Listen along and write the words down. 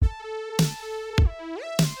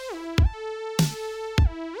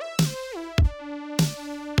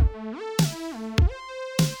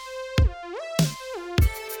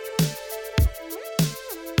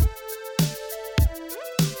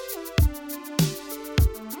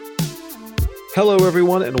Hello,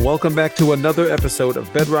 everyone, and welcome back to another episode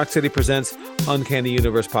of Bedrock City Presents Uncanny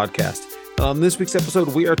Universe Podcast. On this week's episode,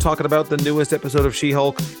 we are talking about the newest episode of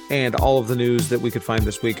She-Hulk and all of the news that we could find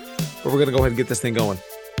this week. But we're going to go ahead and get this thing going.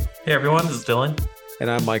 Hey, everyone, this is Dylan. And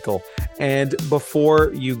I'm Michael. And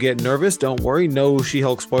before you get nervous, don't worry. No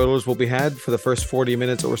She-Hulk spoilers will be had for the first 40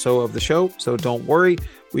 minutes or so of the show. So don't worry.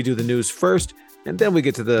 We do the news first, and then we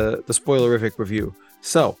get to the spoilerific review.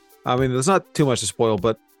 So, I mean, there's not too much to spoil,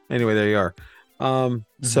 but anyway, there you are.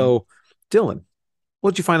 So, Dylan,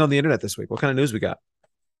 what'd you find on the internet this week? What kind of news we got?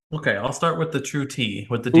 Okay, I'll start with the true tea,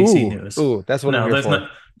 with the DC news. That's what I'm here for.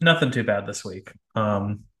 Nothing too bad this week.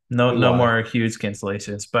 No more huge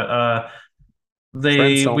cancellations, but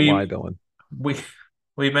Friends don't lie, Dylan.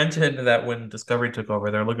 We mentioned that when Discovery took over,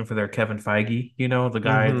 they're looking for their Kevin Feige, you know, the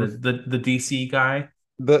guy, the DC guy,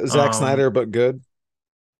 the Zack Snyder, but good.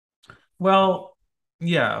 Well,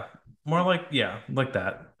 yeah, more like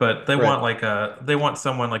that. But they want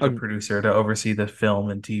someone like a producer to oversee the film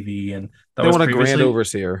and TV, and they want a grand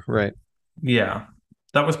overseer, right? Yeah,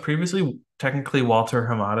 that was previously technically Walter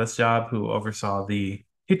Hamada's job, who oversaw he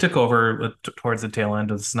took over towards the tail end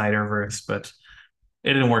of the Snyderverse, but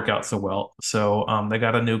it didn't work out so well. So they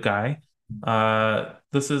got a new guy.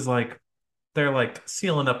 This is they're like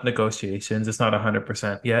sealing up negotiations. It's not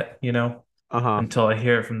 100% yet, you know. Until I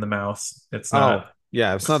hear it from the mouse. It's not.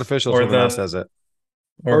 Yeah, it's not official until the mouse says it.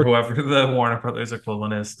 Or whoever the Warner Brothers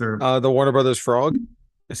equivalent is through the Warner Brothers frog.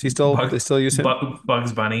 Is he still? They still use him?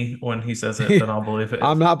 Bugs Bunny. When he says it, then I'll believe it.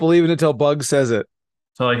 I'm not believing it until Bugs says it.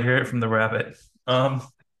 Till I hear it from the rabbit.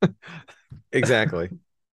 Exactly.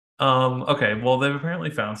 Okay. Well, they've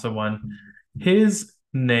apparently found someone. His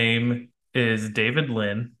name is David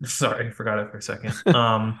Lin. Sorry, I forgot it for a second.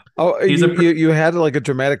 You had like a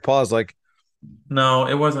dramatic pause, like. No,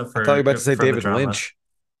 it wasn't for. I thought you were about to say David Lynch.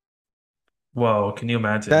 Whoa, can you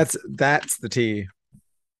imagine? That's the T.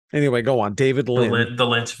 Anyway, go on. David Lin. The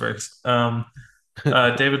Lynch verse.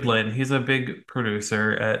 David Lin, he's a big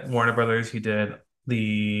producer at Warner Brothers. He did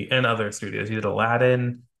and other studios. He did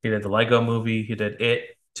Aladdin, he did the Lego movie, he did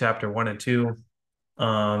It, Chapter 1 and 2.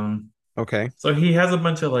 Okay. So he has a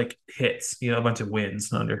bunch of like hits, you know, a bunch of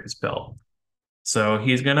wins under his belt. So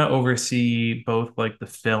he's gonna oversee both like the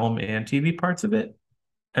film and TV parts of it.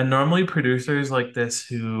 And normally producers like this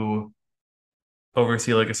who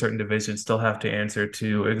oversee like a certain division still have to answer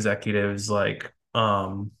to executives like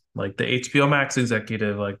the HBO Max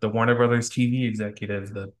executive, like the Warner Brothers TV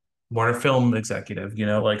executive, the Warner Film executive, you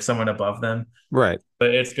know, like someone above them. Right.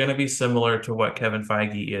 But it's gonna be similar to what Kevin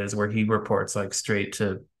Feige is, where he reports like straight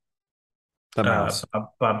to the mouse.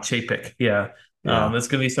 Bob Chapek. Yeah. It's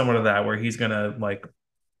gonna be similar to that, where he's gonna like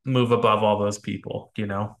move above all those people, you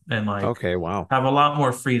know, and like have a lot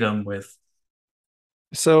more freedom with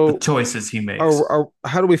the choices he makes.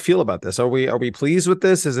 How do we feel about this? Are we pleased with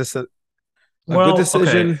this? Is this a good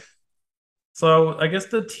decision? Okay. So I guess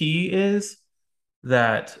the T is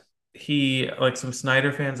that some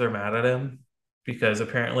Snyder fans are mad at him because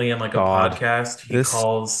apparently in like a podcast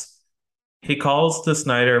he calls the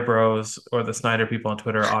Snyder Bros or the Snyder people on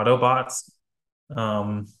Twitter Autobots.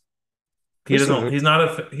 He's not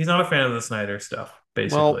a fan of the Snyder stuff,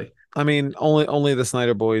 basically. Well, I mean, only the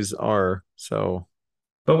Snyder boys are, so.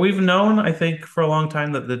 But we've known, I think, for a long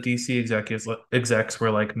time that the DC execs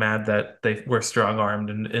were like mad that they were strong-armed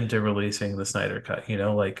into releasing the Snyder Cut. You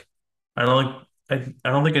know, like I don't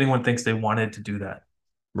think anyone thinks they wanted to do that.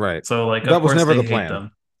 Right. So like that was never the plan.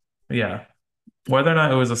 Them. Yeah. Whether or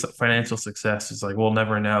not it was a financial success is like we'll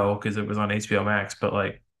never know because it was on HBO Max. But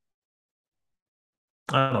like,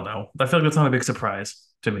 I don't know. I feel like it's not a big surprise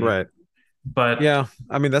to me. Right. But yeah,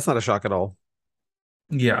 I mean that's not a shock at all.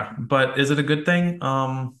 Yeah, but is it a good thing?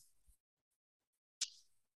 I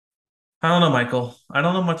don't know, Michael. I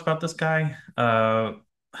don't know much about this guy.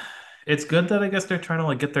 It's good that I guess they're trying to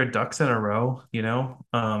like get their ducks in a row, you know?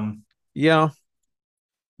 Yeah.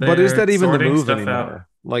 But is that even the move anymore?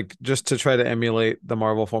 Like just to try to emulate the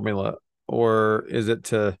Marvel formula, or is it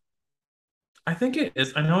to? I think it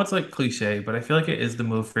is. I know it's like cliche, but I feel like it is the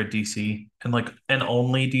move for DC and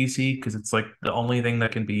only DC because it's like the only thing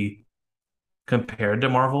that can be compared to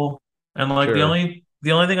Marvel. And like the only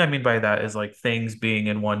thing I mean by that is like things being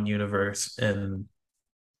in one universe and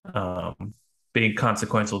being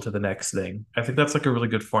consequential to the next thing. I think that's like a really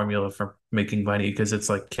good formula for making money because it's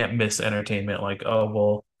like can't miss entertainment. Like, oh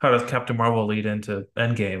well, how does Captain Marvel lead into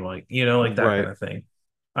Endgame? Like, you know, like that kind of thing.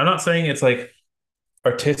 I'm not saying it's like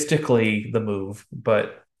artistically the move,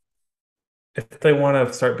 but if they want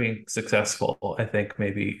to start being successful, I think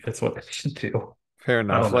maybe it's what they should do. Fair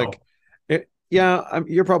enough. Like,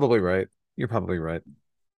 you're probably right. You're probably right.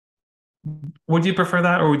 Would you prefer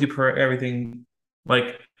that, or would you prefer everything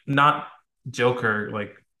like not Joker,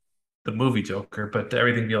 like the movie Joker, but to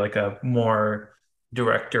everything be like a more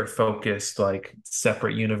director focused, like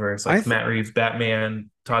separate universe, I like th- Matt Reeves Batman,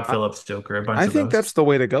 Todd I, Phillips Joker, a bunch I of think those. that's the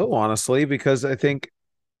way to go, honestly, because I think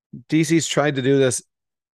DC's tried to do this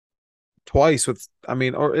twice with, I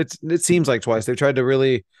mean, or it seems like twice. They've tried to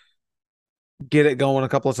really get it going a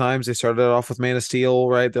couple of times. They started it off with Man of Steel,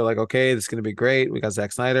 right? They're like, okay, this is going to be great. We got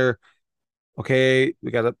Zack Snyder. Okay,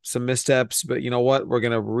 we got some missteps, but you know what? We're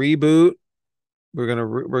gonna reboot. We're gonna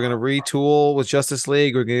retool with Justice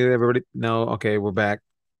League. We're gonna get everybody. No, okay, we're back.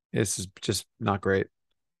 This is just not great.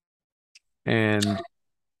 And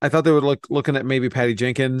I thought they would looking at maybe Patty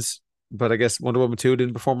Jenkins, but I guess Wonder Woman 2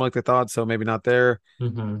 didn't perform like they thought, so maybe not there.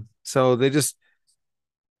 Hmm. So they just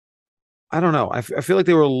I don't know. I feel like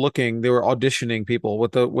they were auditioning people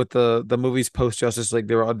with the movies post Justice League.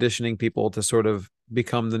 They were auditioning people to sort of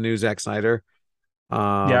become the new Zack Snyder.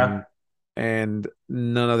 Yeah. Um, and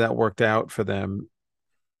none of that worked out for them.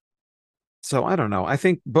 So I don't know. I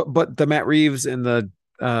think, but the Matt Reeves and the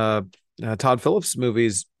uh, Todd Phillips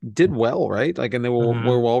movies did well, right? Like, and they were Hmm.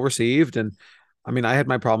 well received. And I mean, I had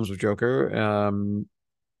my problems with Joker,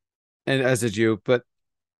 and as did you. But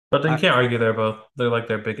But then you I, can't argue they're like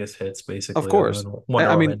their biggest hits, of basically, other course, than I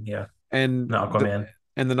Wonder mean, Woman, yeah, and and the Aquaman.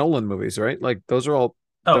 Nolan movies, right? Like those are all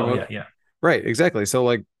they're Oh yeah, yeah. right, exactly. So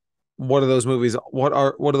like, what are those movies? What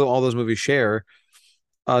do all those movies share?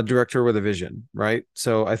 A director with a vision, right?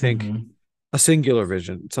 So I think Hmm. a singular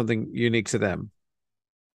vision, something unique to them,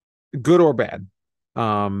 good or bad.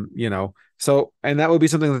 So and that would be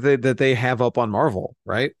something that they have up on Marvel,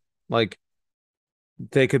 right? Like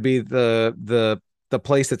they could be the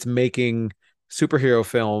place that's making superhero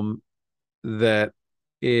film that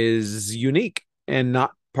is unique and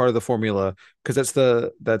not part of the formula, because that's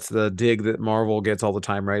the dig that Marvel gets all the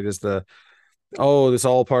time, right? Is the, oh, this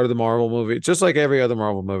all part of the Marvel movie, just like every other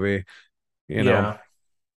Marvel movie, you know. Yeah.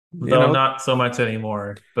 You Though know, not so much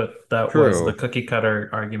anymore, but that was the true, cookie cutter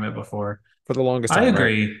argument before. for the longest I time, right?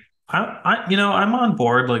 agree. I'm on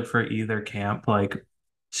board like for either camp, like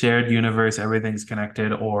shared universe, everything's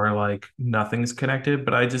connected, or like nothing's connected.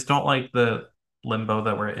 But I just don't like the limbo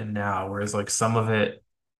that we're in now, whereas like some of it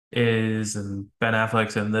is, and Ben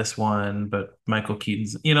Affleck's in this one, but Michael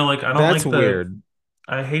Keaton's, like I don't That's like weird,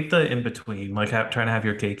 I hate the in between, like trying to have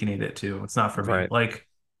your cake and eat it too. It's not for me. right? Like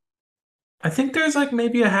I think there's like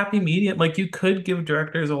maybe a happy medium. Like you could give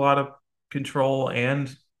directors a lot of control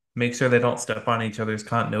and make sure they don't step on each other's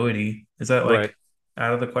continuity. Is that Right. like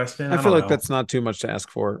out of the question? I I feel don't like know. that's not too much to ask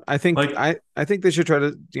for. I think Like I think they should try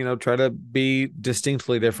to, try to be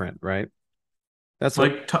distinctly different, right? That's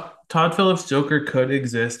what Todd Phillips Joker could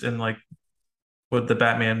exist in like with the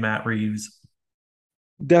Batman Matt Reeves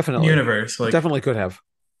definitely universe. Like definitely could have.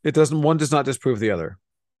 It doesn't One does not disprove the other.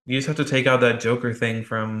 you just have to take out that Joker thing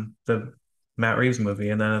from the Matt Reeves movie,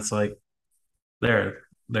 and then it's like they're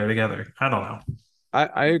together. I don't know.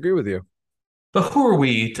 I agree with you. But who are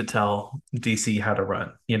we to tell DC how to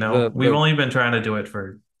run? We've The only been trying to do it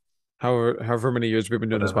for however many years we've been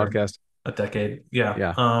doing this whatever, podcast. a decade. Yeah.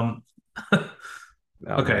 Yeah.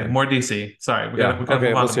 Oh Okay, man. more DC. Sorry, Yeah. we gotta Okay,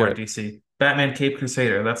 move on to let's hear more it. DC. Batman Cape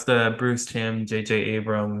Crusader. That's the Bruce Timm, J.J.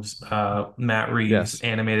 Abrams, Matt Reeves Yes.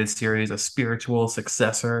 animated series, a spiritual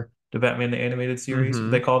successor to Batman the animated series, they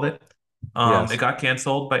Mm-hmm. called it. It Yes. got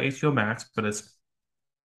canceled by HBO Max, but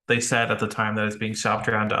they said at the time that it's being shopped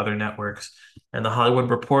around to other networks. And the Hollywood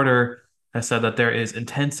Reporter has said that there is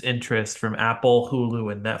intense interest from Apple,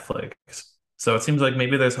 Hulu, and Netflix. So it seems like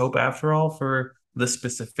maybe there's hope after all for this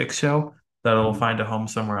specific show that it'll Mm. find a home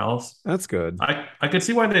somewhere else. That's good. I could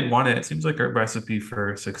see why they'd want it. It seems like a recipe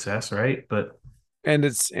for success, right? And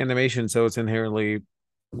it's animation, so it's inherently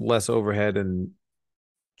less overhead and But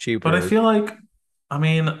cheaper. I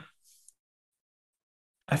mean,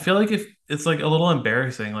 I feel like if it's like a little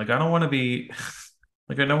embarrassing. Like I don't want to be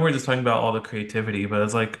like I know we're just talking about all the creativity, but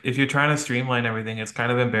it's like if you're trying to streamline everything, it's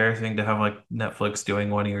kind of embarrassing to have like Netflix doing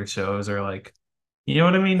one of your shows or like you know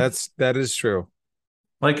what I mean? That is true.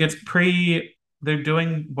 Like they're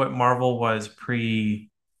doing what Marvel was pre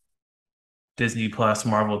Disney Plus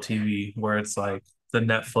Marvel TV, where it's like the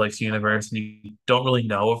Netflix universe and you don't really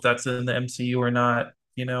know if that's in the MCU or not,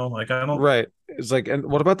 Like Right. It's like, and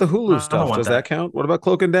what about the Hulu I don't stuff? want Does that that. count? What about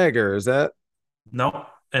Cloak and Dagger? Is that No.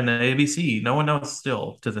 And then ABC, no one knows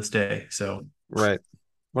still to this day. So right?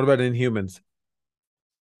 What about Inhumans?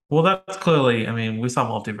 well, that's clearly, I mean, we saw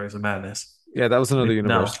Multiverse of Madness. Yeah, that was another No,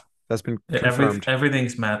 universe. That's been confirmed.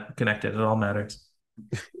 everything's connected. It all matters.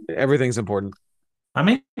 Everything's important. I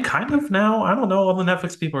mean, kind of now. I don't know. All the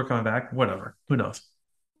Netflix people are coming back. Whatever. Who knows?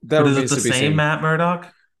 That But is it remains the to be same seen. Matt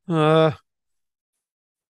Murdock? Uh,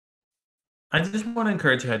 I just want to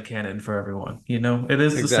encourage headcanon for everyone. It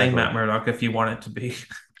is the same exactly. Matt Murdock if you want it to be.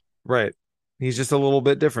 Right. He's just a little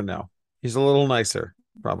bit different now. He's a little nicer,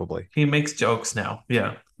 probably. He makes jokes now.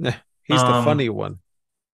 Yeah. He's the funny Um, one.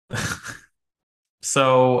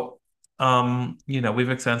 so we've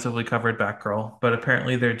extensively covered Batgirl, but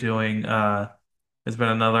apparently they're doing there's been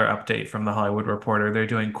another update from the Hollywood Reporter. They're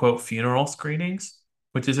doing quote funeral screenings,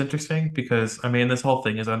 which is interesting because I mean this whole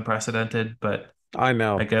thing is unprecedented, but I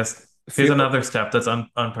I know. guess here's Feel another step that's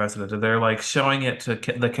unprecedented. They're like showing it to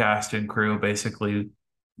the cast and crew basically.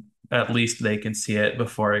 At least they can see it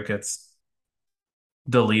before it gets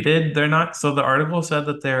deleted. They're not. So the article said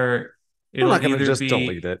that we're not it'll gonna either just be.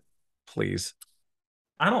 delete it, please.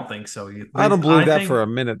 I don't think so. I don't believe I that for think a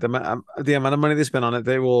minute. The amount of money they spend on it,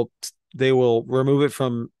 they will remove it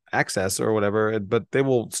from access or whatever, but they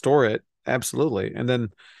will store it absolutely. And then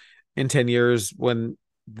in 10 years, when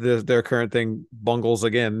their current thing bungles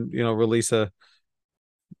again, release a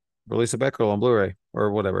Batgirl on Blu-ray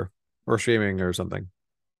or whatever, or streaming or something.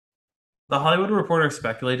 the Hollywood Reporter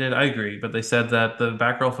speculated. I agree, but they said that the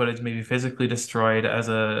background footage may be physically destroyed as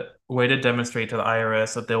a way to demonstrate to the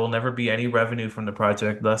IRS that there will never be any revenue from the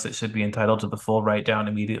project. Thus, it should be entitled to the full write down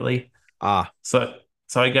immediately. Ah, So,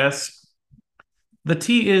 so I guess the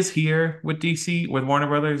T is here with DC with Warner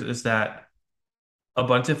Brothers is that a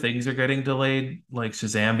bunch of things are getting delayed, like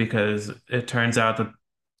Shazam, because it turns out that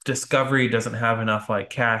Discovery doesn't have enough like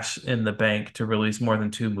cash in the bank to release more than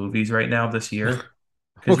two movies right now this year.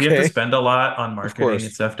 Because you have to okay, spend a lot on of marketing and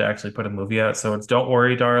course. stuff to actually put a movie out. So it's Don't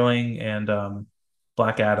Worry, Darling, and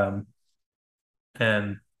Black Adam,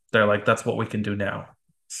 and they're like, that's what we can do now.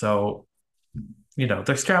 So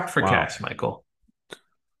they're strapped for Wow, cash, Michael.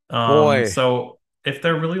 boy, So if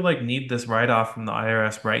they're really like need this write-off from the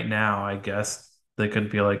IRS right now, I guess they could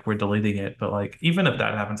be like, we're deleting it. But like, even if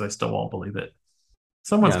that happens, I still won't believe it.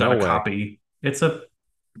 Someone's yeah, got no a way. copy. It's like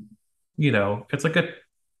a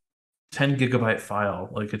 10 gigabyte file.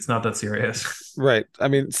 Like, it's not that serious. Right. I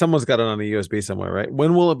mean, someone's got it on a USB somewhere, right?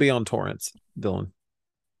 When will it be on torrents, Dylan?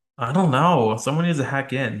 I don't know. Someone needs to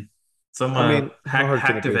hack in. Some I mean, how hard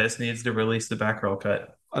can it be? hacktivist needs to release the back row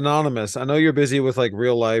cut. Anonymous. I know you're busy with like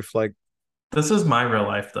real life, like This is my real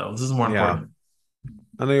life, though. This is more yeah. important.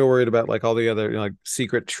 I know you're worried about like all the other like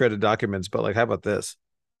secret shredded documents, but like how about this?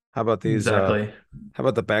 How about these Exactly. how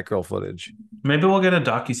about the Batgirl footage? Maybe we'll get a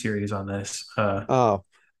docu-series on this. Oh,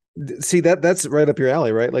 see that's right up your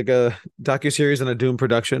alley, right? Like a docuseries and a Doom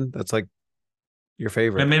production. That's like your And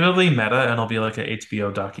favorite. maybe it'll be meta and it'll be like a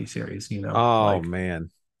HBO docu-series, Oh like man.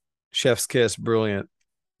 Chef's kiss, brilliant.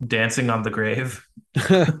 Dancing on the Grave.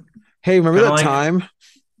 Hey, remember Kind of that like time?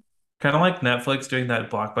 kind of like Netflix doing that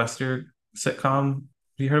Blockbuster sitcom.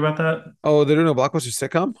 You heard about that? Oh, they're doing a blockbuster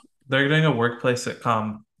sitcom? They're doing a workplace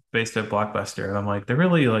sitcom based at Blockbuster, and I'm like, they're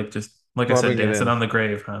really like just like I said, Rubbing it dancing in. on the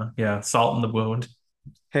grave, huh? Yeah, salt in the wound.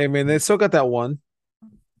 Hey man, they still got that one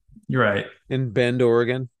You're right. in Bend,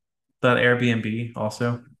 Oregon. That Airbnb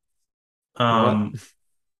also. What? Um,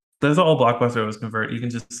 there's an old Blockbuster was convert. You can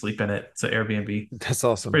just sleep in it. It's an Airbnb. That's It's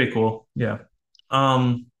awesome. pretty cool. Yeah.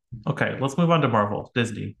 Um, okay, let's move on to Marvel,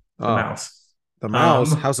 Disney, the Oh, mouse. the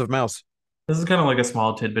mouse, Um, House of Mouse. this is kind of like a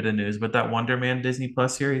small tidbit of news, but that Wonder Man Disney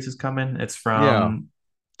Plus series is coming. It's Yeah. from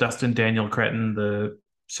Dustin Daniel Cretton, the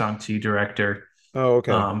Shang-Chi director. Oh,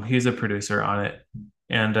 okay. He's a producer on it.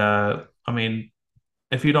 And I mean,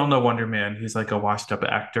 if you don't know Wonder Man, he's like a washed up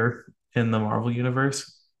actor in the Marvel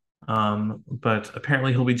universe. But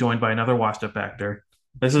apparently he'll be joined by another washed up actor.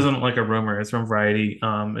 This isn't like a rumor, it's from Variety.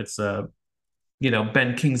 It's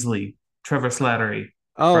Ben Kingsley, Trevor Slattery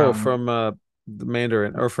Oh, from from the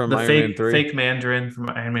Mandarin or from the Iron Man 3. fake Mandarin from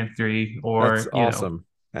Iron Man 3, That's or awesome,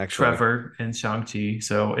 actually. Trevor in Shang-Chi.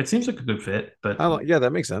 So it seems like a good fit, but Yeah,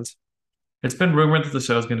 that makes sense. it's been rumored that the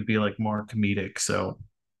show is going to be like more comedic, so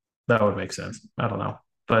that would make sense. I don't know,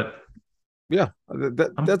 but Yeah.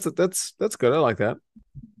 I'm That's good. I like that.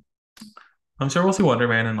 I'm sure we'll see Wonder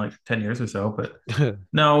Man in like 10 years or so. But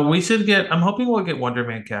no, we should get. I'm hoping we'll get Wonder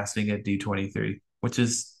Man casting at D23, which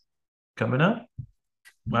is coming up.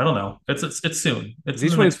 I don't know. It's soon. It's in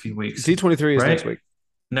the next D20 few weeks, D23 is next right? week.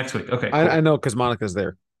 Next week. Okay, I cool. know because Monica's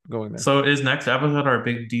there going there. So is next episode our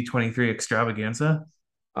big D23 extravaganza?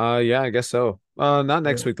 Yeah, I guess so. Not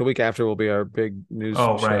next week. The week after will be our big news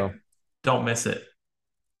Oh, right. show. Don't miss it.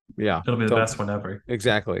 Yeah. It'll be the best Don't one ever.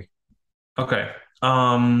 exactly. Okay.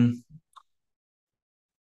 Um,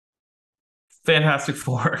 Fantastic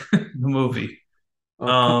Four, the movie. Oh,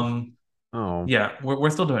 Um, oh. yeah, we're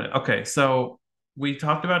still doing it. Okay, so we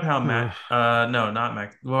talked about how Mac, no, not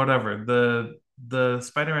Mac, whatever, the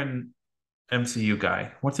Spider-Man MCU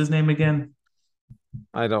guy. What's his name again?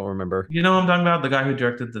 I don't remember. You know what I'm talking about? The guy who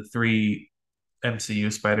directed the three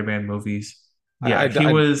MCU Spider-Man movies. Yeah, he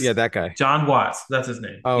Yeah, was that guy. John Watts. That's his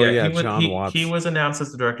name. Oh Yeah, yeah, he was John he Watts. was announced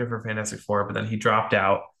as the director for Fantastic Four, but then he dropped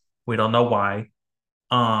out. We don't know why.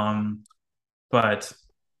 Um, but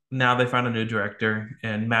now they found a new director,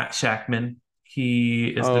 and Matt Shackman. He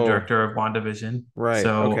is the Oh, director of WandaVision. right.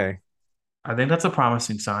 So Okay. I think that's a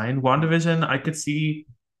promising sign. WandaVision, I could see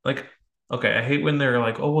like, okay, I hate when they're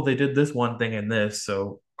like, oh, well, they did this one thing in this,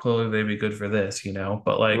 so clearly they'd be good for this, you know?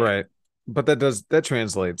 But like, Right. But that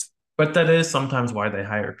translates. but that is sometimes why they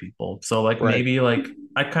hire people. So like Right. maybe like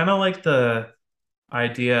I kind of like the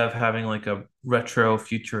idea of having like a retro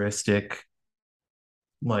futuristic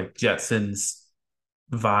like Jetsons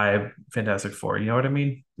vibe Fantastic Four. You know what I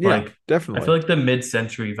mean? Yeah, Like I feel definitely. like the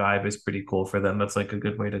mid-century vibe is pretty cool for them. That's like a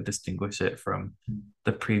good way to distinguish it from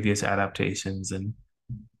the previous adaptations. And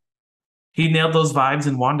he nailed those vibes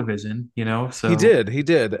in WandaVision, you know? He So did. He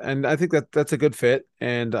did. And I think that's a good fit.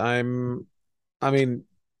 And I mean,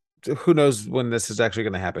 who knows when this is actually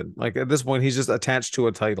going to happen? Like at this point, he's just attached to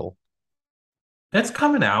a title. it's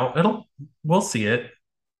coming out. We'll see it.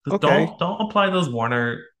 Just Okay. don't apply those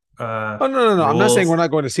Warner Oh no, no, no. I'm not saying we're rules.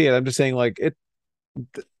 not going to see it. I'm just saying like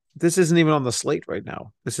this isn't even on the slate right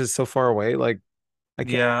now. This is so far away. Like I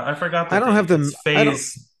can't. Yeah, I forgot the I don't have date. It's the.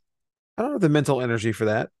 phase. I don't have the mental energy for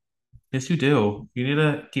that. Yes, you do. You need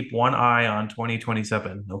to keep one eye on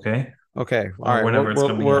 2027, okay? Okay. All Or right. whenever it's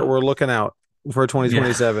coming out. We're looking out for Yeah,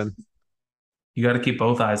 2027. you got to keep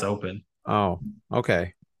both eyes open. Oh.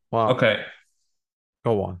 Okay. Well, Okay,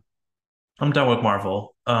 go on. I'm done with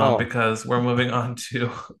Marvel Oh. because we're moving on to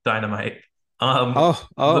Dynamite. Um, Oh.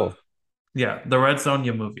 the Oh. yeah, the Red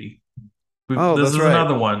Sonja movie. Oh, This that's is right.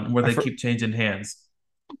 another one where I they for, keep changing hands.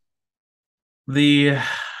 The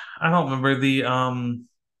I don't remember the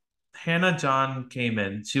Hannah John came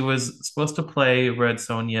in. She was supposed to play Red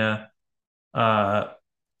Sonja uh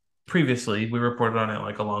previously. We reported on it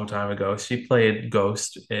like a long time ago. She played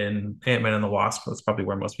Ghost in Ant-Man and the Wasp. That's probably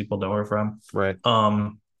where most people know her from. right.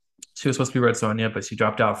 Um she was supposed to be Red Sonja, but she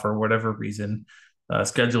dropped out for whatever reason.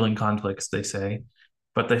 Scheduling conflicts, they say.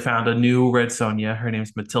 But they found a new Red Sonja. Her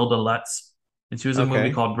name's Matilda Lutz. And she was in a movie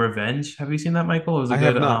Okay. called Revenge. Have you seen that, Michael? It was a I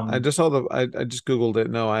have good not. I just saw I just Googled it.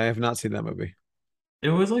 No, I have not seen that movie. it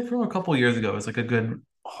was like from a couple years ago. It was like a good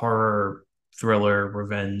horror thriller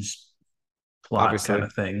revenge plot kind Obviously.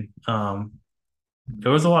 of thing. It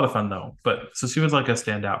was a lot of fun though. But so she was like a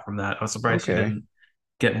standout from that. I was surprised she Okay. didn't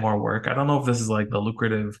get more work. I don't know if this is like the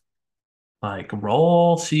lucrative like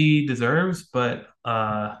role she deserves, but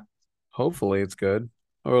Hopefully it's good.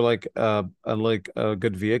 Or like like a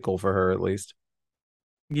good vehicle for her at least.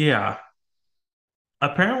 yeah.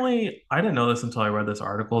 Apparently, I didn't know this until I read this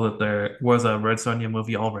article that there was a Red Sonja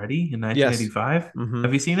movie already in Yes. 1985. Mm-hmm.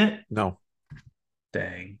 Have you seen it? No,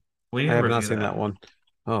 Dang. We need I to have not review seen that that. one.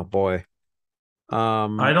 Oh boy.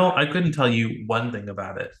 Um I couldn't tell you one thing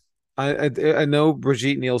about it. I know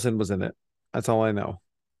Brigitte Nielsen was in it. That's all I know.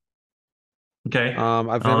 Okay. I've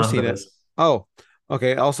I don't never know who seen that it. is. Oh,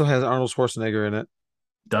 okay. It also has Arnold Schwarzenegger in it.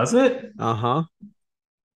 Does it? Uh-huh.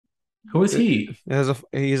 Who is It he? has a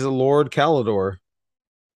he's a Lord Calidor.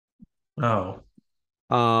 Oh,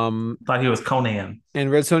 Um, thought he was Conan.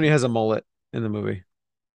 and Red Sonja has a mullet in the movie.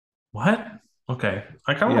 What? Okay.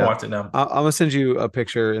 I kind of want to Yeah. watch it now. I'm gonna send you a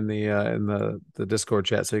picture in the Discord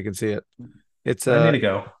chat so you can see it. It's I need to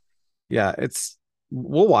go. yeah, it's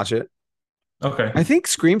we'll watch it. Okay. I think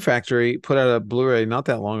Scream Factory put out a Blu-ray not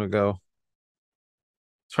that long ago.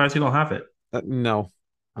 Surprised you don't have it. No,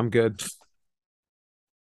 I'm good.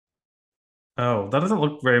 Oh, that doesn't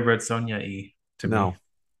look very Red Sonja-y to No, me.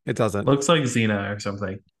 it doesn't. Looks like Xena or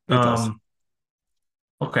something. It does.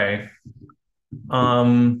 Okay.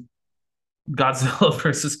 Um, Godzilla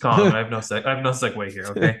versus Kong. I have no segue here,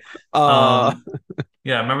 okay? uh, Um,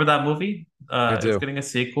 yeah, remember that movie? I It's do. getting a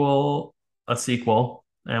sequel,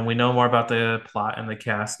 and we know more about the plot and the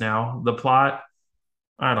cast now. The plot,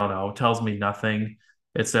 I don't know, tells me nothing.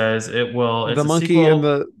 It says The it's a monkey and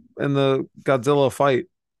sequel. the Godzilla fight.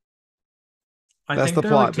 I That's think the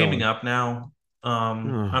they're like plot, teaming Dylan. up now.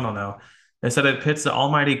 Ugh. I don't know. They said it pits the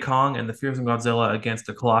almighty Kong and the fearsome Godzilla against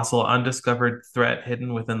a colossal undiscovered threat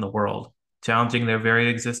hidden within the world, challenging their very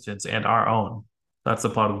existence and our own. That's the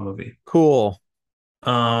plot of the movie. Cool.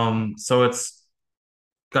 So it's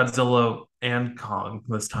Godzilla and Kong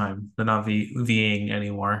this time. They're not Ving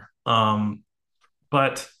anymore.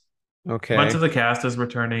 But a bunch of Okay. the cast is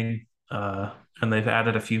returning, and they've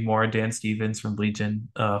added a few more. Dan Stevens from Legion,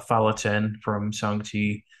 Fala Chen from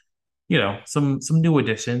Shang-Chi. You know, some new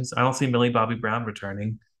additions. I don't see Millie Bobby Brown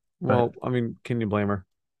returning, but Well, I mean, can you blame her?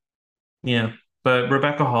 yeah. But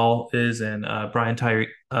Rebecca Hall is in Brian Tyree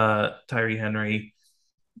Henry,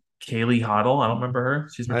 Kaylee Hoddle. I don't remember her.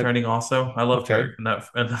 She's I returning also. I loved okay. her in that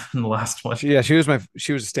in the last one. She was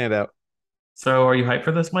a standout. So are you hyped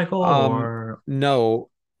for this, Michael? Or No,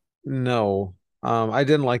 no. I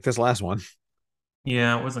didn't like this last one.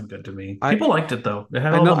 yeah, it wasn't good to me. I People liked it though. It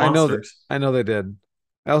had all the monsters. I know they did.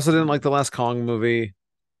 I also didn't like the last Kong movie,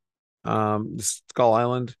 Skull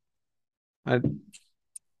Island. I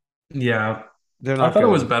Yeah, They're I not thought it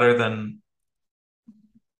was good. better than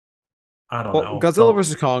I don't Well, know. Godzilla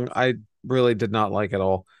versus Kong, I really did not like at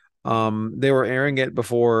all. They were airing it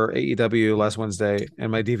before AEW last Wednesday,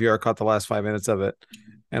 and my DVR caught the last 5 minutes of it.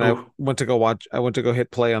 And I Oh, went to go watch. I went to go hit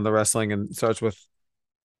play on the wrestling, and it starts with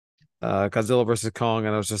Godzilla versus Kong,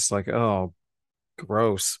 and I was just like, oh,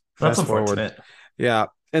 gross. that's Fast forward, unfortunate. yeah.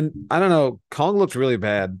 And I don't know, Kong looked really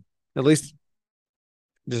bad. At least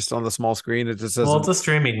just on the small screen, it just Well, it's doesn't. a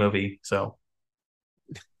streaming movie, so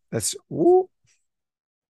That's woo,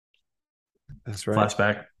 that's right.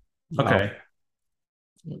 flashback. Wow. Okay.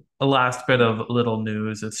 A last bit of little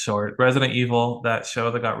news. It's short. Resident Evil, that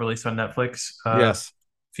show that got released on Netflix a Yes.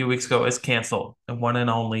 few weeks ago, is canceled. And one and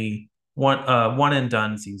only one and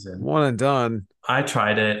done season. One and done. I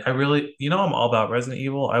tried it. I really, I'm all about Resident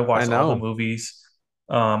Evil. I I watched all the know. movies.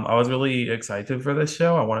 I was really excited for this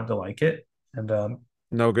show. I wanted to like it, and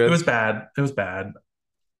No it good. was bad. It was bad.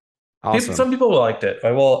 Awesome. Some people liked it.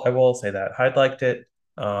 I will say that. Hyde liked it.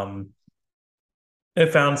 Um,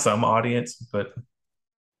 it found some audience, but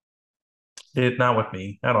it not with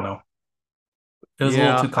me. I don't know. It was a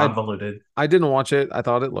little Yeah, too convoluted. I didn't watch it. I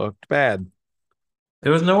thought it looked bad. It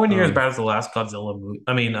was nowhere near as Um, bad as the last Godzilla movie.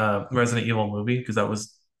 I mean, Resident Evil movie, because that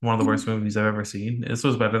was one of the worst movies I've ever seen. This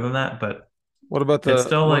was better than that, but it's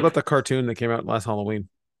still what about like the cartoon that came out last Halloween?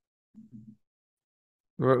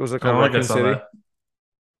 What was it I called? don't think I Raccoon saw City? that.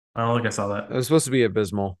 I don't think I saw It that. was supposed to be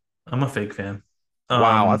abysmal. I'm a fake fan.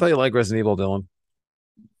 Wow, I Um, thought you liked Resident Evil, Dylan.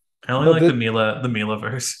 I only But like the Mila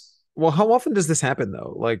verse. well, how often does this happen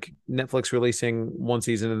though? Like Netflix releasing one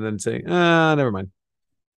season and then saying, ah, never mind.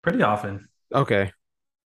 Pretty often. Okay,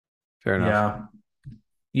 fair enough. Yeah.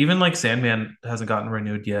 Even like Sandman hasn't gotten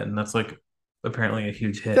renewed yet, and that's like apparently a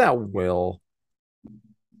huge hit. That will.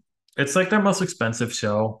 It's like their most expensive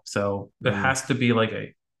show, so it Mm, has to be like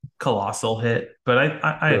a colossal hit. But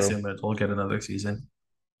I true. assume it'll get another season.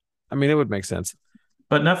 I mean, it would make sense.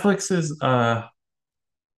 But Netflix is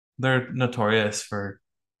they're notorious for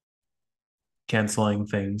canceling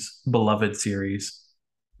things, beloved series.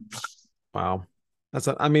 Wow. I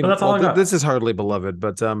But mean, that's all well, I got. this is hardly beloved,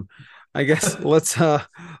 but I guess let's hear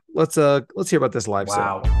about this live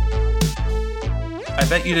sale. Wow. I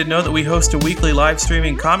bet you didn't know that we host a weekly live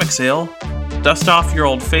streaming comic sale. Dust off your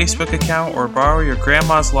old Facebook account or borrow your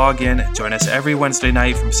grandma's login and join us every Wednesday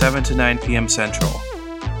night from 7 to 9 p.m. Central.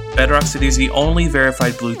 Bedrock City is the only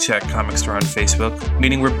verified blue check comic store on Facebook,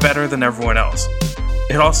 meaning we're better than everyone else.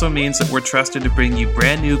 It also means that we're trusted to bring you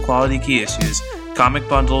brand new quality key issues, comic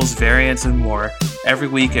bundles, variants, and more every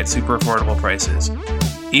week at super affordable prices.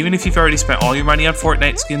 Even if you've already spent all your money on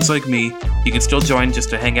Fortnite skins like me, you can still join just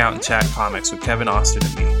to hang out and chat comics with Kevin Austin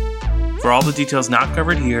and me. For all the details not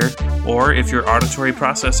covered here, or if your auditory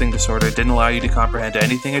processing disorder didn't allow you to comprehend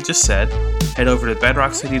anything I just said, head over to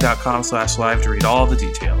bedrockcity.com/live to read all the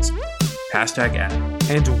details. Hashtag ad.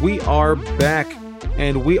 And we are back.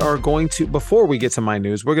 And we are going to, before we get to my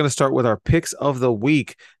news, we're going to start with our picks of the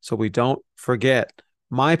week. So we don't forget.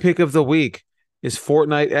 My pick of the week is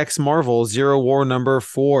Fortnite X Marvel Zero War number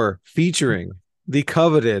 4, featuring the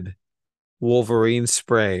coveted Wolverine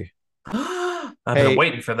spray. I've been Hey,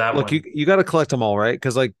 waiting for that look, one. you got to collect them all, right?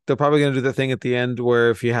 Because like they're probably going to do the thing at the end where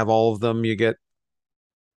if you have all of them, you get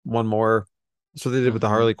one more. So they did with the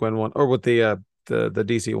Mhm. Harley Quinn one or with the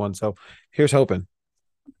DC one. So here's hoping.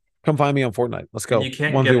 Come find me on Fortnite. Let's And go. you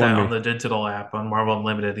can't get 1v1 that on me. the digital app on Marvel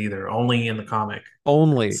Unlimited either, only in the comic.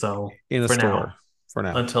 Only So in a for now, store for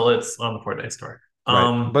now. until it's on the Fortnite store.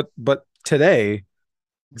 Right. But today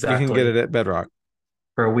you can get it Exactly. at Bedrock.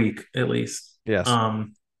 For a week at least. Yes.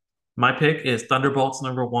 My pick is Thunderbolts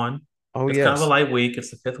number one. Oh It's kind of a yes. light week. It's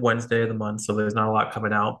the fifth Wednesday of the month, so there's not a lot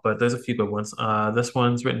coming out, but there's a few good ones. This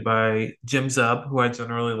one's written by Jim Zub, who I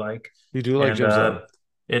generally like, You do like and Jim Zub.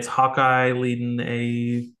 it's Hawkeye leading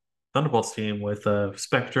a Thunderbolts team with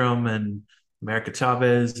Spectrum and America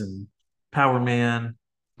Chavez and Power Man.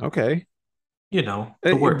 Okay.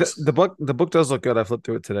 The works. The book does look good. I flipped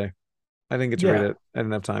through it today. I didn't get to read Yeah, it. I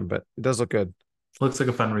didn't have time, but it does look good. looks like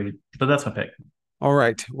a fun read. But that's my pick. All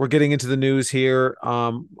right, we're getting into the news here.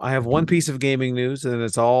 I have one piece of gaming news, and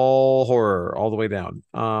it's all horror all the way down.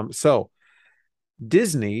 So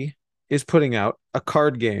Disney is putting out a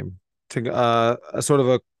card game to a sort of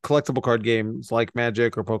a collectible card game like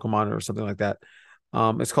Magic or Pokemon or something like that.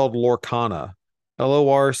 It's called Lorcana,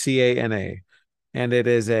 Lorcana, and it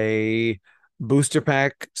is a booster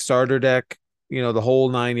pack, starter deck, the whole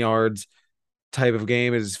 9 yards type of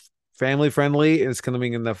game. It is family friendly. It's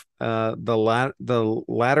coming in the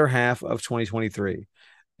latter half of 2023.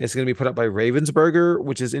 It's going to be put up by Ravensburger,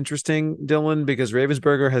 which is interesting, Dylan, because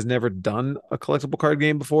Ravensburger has never done a collectible card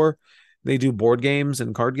game before. They do board games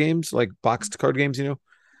and card games, like boxed card games.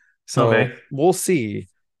 So Okay. we'll see.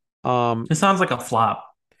 Um, It sounds like a flop.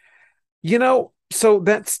 so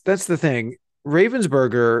that's the thing.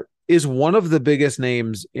 Ravensburger is one of the biggest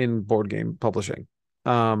names in board game publishing.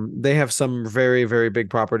 They have some very, very big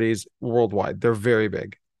properties worldwide. They're very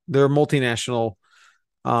big. They're multinational.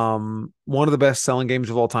 One of the best selling games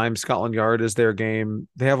of all time, Scotland Yard, is their game.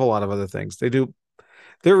 They have a lot of other things.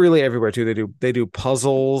 They're really everywhere too. They do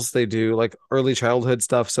puzzles, they do like early childhood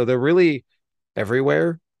stuff. So they're really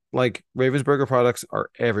everywhere. Like Ravensburger products are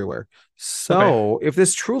everywhere. Okay. So if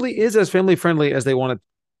this truly is as family friendly as they want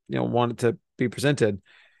it to be presented,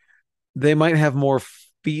 they might have more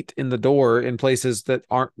feet in the door in places that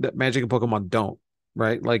Magic and Pokemon don't,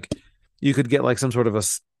 right? Like you could get like some sort of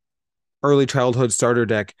early childhood starter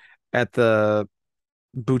deck at the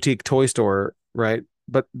boutique toy store, right?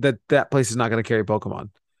 But that place is not going to carry Pokemon.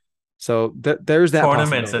 So there's that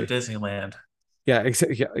Tournaments at possibility. Disneyland.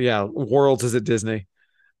 Yeah. Worlds is at Disney.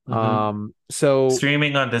 Hmm. So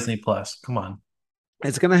Streaming on Disney Plus. Come on.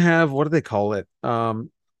 it's gonna have, what do they call it?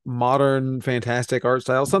 Modern fantastic art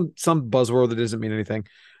style. Some buzzword that doesn't mean anything.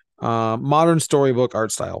 Modern storybook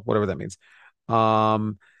art style, whatever that means.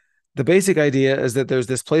 Um, the basic idea is that there's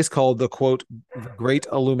this place called the quote the Great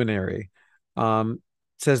Illuminary.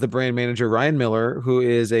 Says the brand manager Ryan Miller, who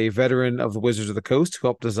is a veteran of the Wizards of the Coast, who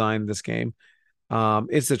helped design this game.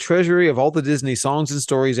 It's the treasury of all the Disney songs and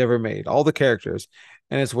stories ever made, all the characters,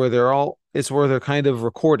 and it's where they're kind of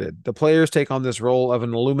recorded. The players take on this role of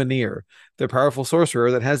an Illumineer, the powerful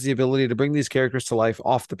sorcerer that has the ability to bring these characters to life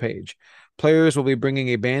off the page. Players will be bringing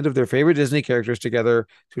a band of their favorite Disney characters together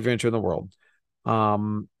to adventure in the world.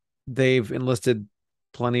 Um, they've enlisted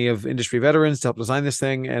plenty of industry veterans to help design this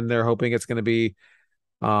thing, and they're hoping it's going to be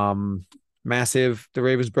um, massive. The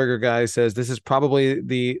Ravensburger guy says this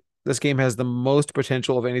game has the most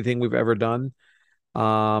potential of anything we've ever done.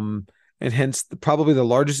 Um, and hence probably the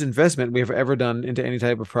largest investment we have ever done into any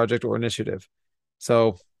type of project or initiative.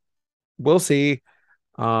 So we'll see.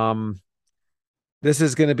 Um, this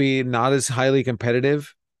is going to be not as highly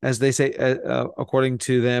competitive as they say, according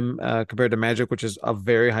to them, compared to Magic, which is a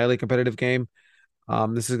very highly competitive game.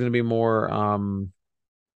 This is going to be more,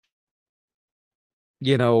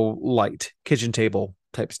 light kitchen table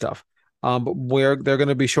type stuff. But where they're going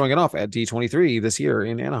to be showing it off at D23 this year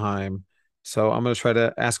in Anaheim. So I'm going to try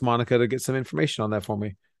to ask Monica to get some information on that for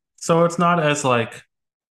me. So it's not as like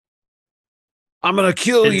I'm going to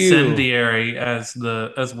kill you. incendiary as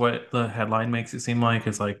what the headline makes it seem like.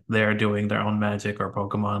 It's like they're doing their own Magic or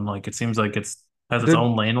Pokemon. Like it seems like it's has its They're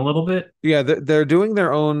own lane a little bit. Yeah, they're doing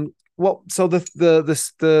their own. Well, so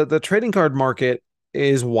the trading card market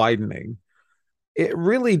is widening. It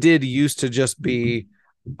really did used to just be,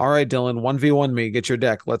 all right, Dylan, 1v1 me, get your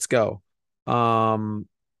deck, let's go. Um,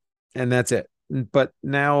 and that's it. But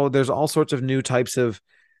now there's all sorts of new types of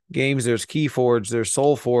games. There's Keyforge, there's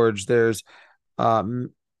Soulforge, there's um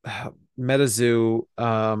MetaZoo,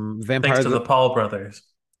 Thanks Vampire to the the Paul brothers.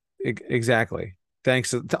 exactly. Thanks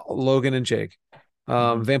to Logan and Jake.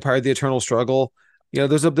 Hmm. Vampire the Eternal Struggle.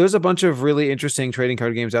 There's a bunch of really interesting trading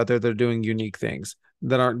card games out there that are doing unique things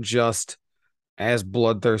that aren't just as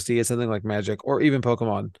bloodthirsty as something like Magic or even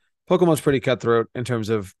Pokemon. Pokemon's pretty cutthroat in terms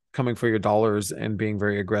of coming for your dollars and being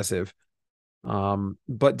very aggressive.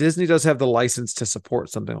 But Disney does have the license to support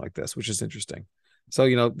something like this, which is interesting. So,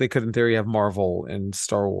 they could in theory have Marvel and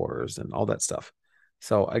Star Wars and all that stuff.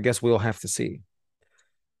 So I guess we'll have to see.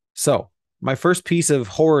 So my first piece of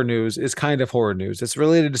horror news is kind of horror news. It's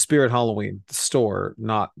related to Spirit Halloween, the store,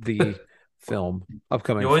 not the film, You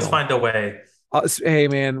upcoming always film. find a way. Hey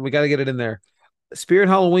man, we got to get it in there. Spirit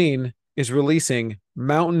Halloween is releasing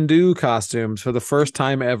Mountain Dew costumes for the first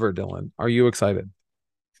time ever, Dylan. Are you excited?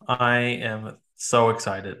 I am so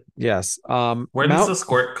excited. Yes. When's the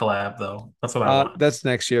Squirt collab though? That's what I want. That's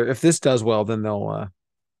next year. If this does well, then they'll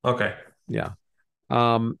Okay. yeah.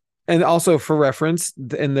 And also for reference,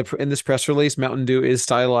 in this press release, Mountain Dew is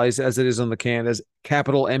stylized as it is on the can as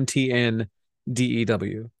capital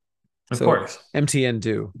MTNDEW. Of So course. MTN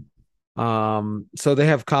Dew. So they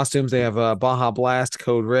have costumes. They have a Baja Blast,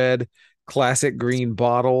 Code Red, Classic Green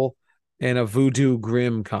Bottle, and a Voodoo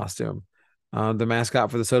Grim costume. The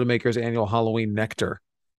mascot for the soda maker's annual Halloween Nectar.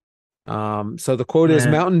 So the quote is Eh,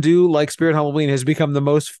 Mountain Dew, like Spirit Halloween, has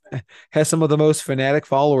some of the most fanatic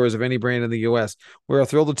followers of any brand in the US. We're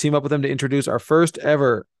thrilled to team up with them to introduce our first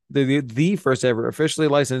ever, the first ever officially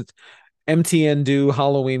licensed MTN Dew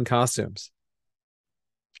Halloween costumes.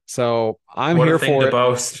 So I'm what a here thing for to it.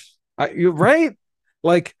 boast. You're right.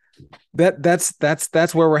 Like that's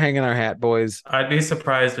where we're hanging our hat, boys. I'd be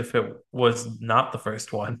surprised if it was not the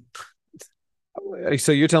first one.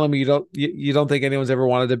 So you're telling me you don't think anyone's ever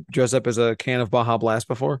wanted to dress up as a can of Baja Blast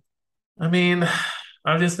before? I mean,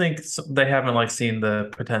 I just think they haven't like seen the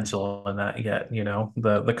potential in that yet,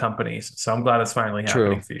 the companies. So I'm glad it's finally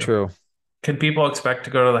happening True, for you. true. Can people expect to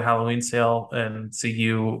go to the Halloween sale and see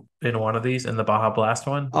you in one of these in the Baja Blast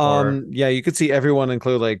one? Or Yeah, you could see everyone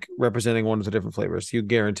include like representing one of the different flavors. You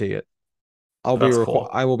guarantee it. that's cool.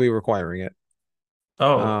 I will be requiring it.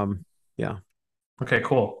 Oh, Um, yeah, okay,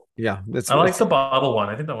 cool. yeah. I like the bottle one.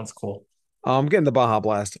 I think that one's cool. I'm getting the Baja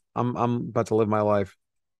Blast. I'm about to live my life.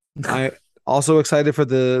 I also excited for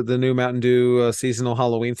the new Mountain Dew seasonal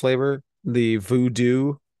Halloween flavor, the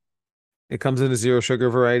Voodoo. It comes in a zero sugar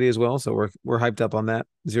variety as well, so we're hyped up on that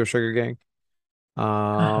zero sugar gang.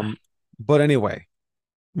 Um, but anyway,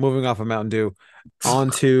 moving off of Mountain Dew, on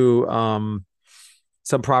to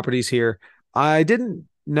some properties here. I didn't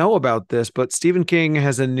know about this, but Stephen King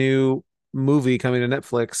has a new movie coming to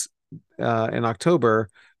Netflix in October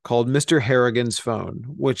called Mr. Harrigan's Phone,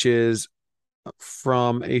 which is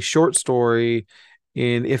from a short story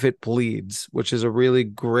in If It Bleeds, which is a really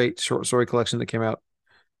great short story collection that came out,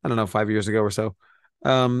 I don't know, 5 years ago or so.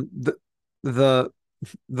 Um, the the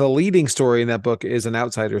the leading story in that book is an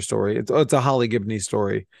outsider story. It's a Holly Gibney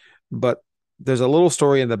story, but there's a little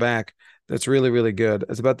story in the back that's really really good.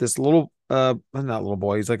 It's about this little not little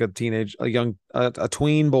boy. He's like a young a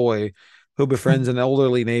tween boy who befriends an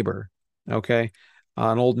elderly neighbor. Okay,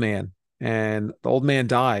 an old man, and the old man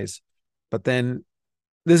dies, but then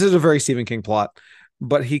this is a very Stephen King plot.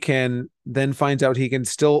 But he can then finds out he is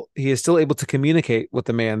still able to communicate with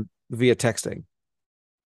the man via texting,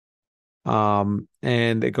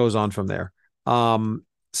 and it goes on from there.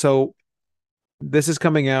 So this is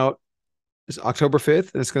coming out it's October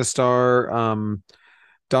 5th, and it's going to star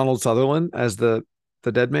Donald Sutherland as the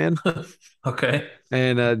dead man, Okay.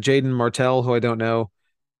 and Jaden Martell, who I don't know.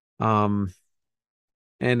 Um,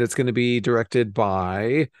 and it's going to be directed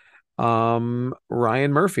by Ryan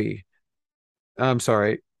Murphy. I'm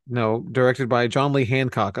sorry, no, directed by John Lee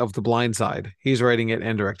Hancock of The Blind Side. He's writing it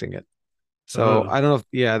and directing it. So Oh, I don't know if,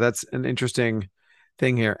 yeah, that's an interesting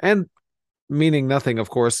thing here. And meaning nothing, of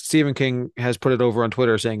course. Stephen King has put it over on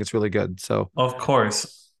Twitter saying it's really good. So of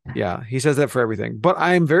course. yeah, he says that for everything. But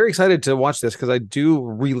I'm very excited to watch this because I do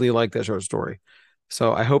really like that short story.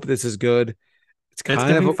 So I hope this is good. It's It's kind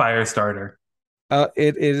giving of Firestarter.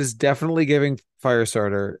 it is definitely giving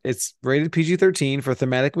Firestarter. It's rated PG-13 for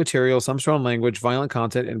thematic material, some strong language, violent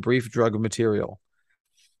content, and brief drug material.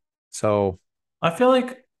 So I feel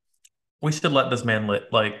like we should let this man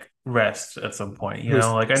rest at some point, who's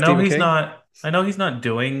Like Stephen King? I know he's not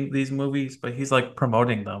doing these movies, but he's like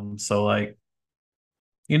promoting them. So like,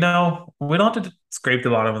 we don't have to scrape the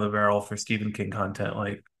bottom of the barrel for Stephen King content.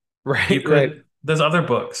 Like you Right, right. there's other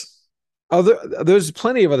books. There's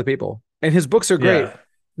plenty of other people, and his books are great. Yeah.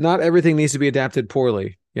 Not everything needs to be adapted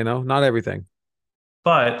poorly, not everything.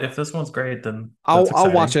 But if this one's great, then I'll that's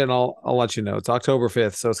I'll watch exciting. it and I'll let you know. It's October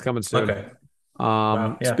 5th, so it's coming soon. Okay.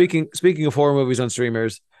 Wow. Yeah. Speaking of horror movies on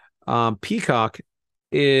streamers, Peacock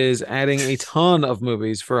is adding a ton of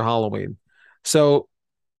movies for Halloween. So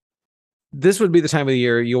this would be the time of the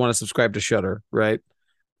year you want to subscribe to Shudder, right?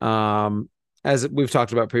 Um, as we've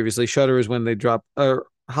talked about previously, Shudder is when they drop, or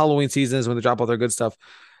Halloween season is when they drop all their good stuff.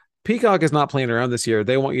 Peacock is not playing around this year.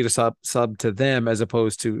 They want you to sub to them as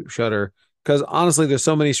opposed to Shudder, because honestly, there's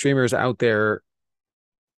so many streamers out there.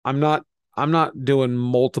 I'm not I'm not doing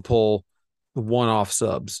multiple one-off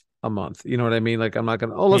subs a month. You know what I mean? Like I'm not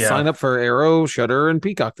gonna, oh, let's sign Yeah. up for Arrow, Shudder, and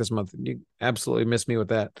Peacock this month. You absolutely miss me with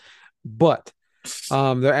that. But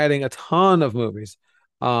they're adding a ton of movies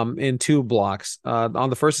in two blocks on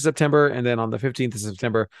the 1st of September and then on the 15th of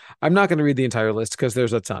September. I'm not going to read the entire list because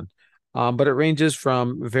there's a ton. But it ranges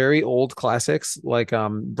from very old classics like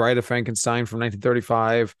Bride of Frankenstein from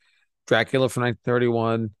 1935, Dracula from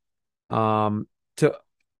 1931,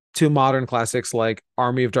 to modern classics like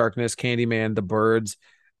Army of Darkness, Candyman, The Birds,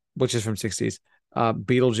 which is from 60s,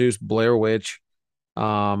 Beetlejuice, Blair Witch,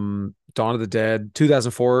 Dawn of the Dead,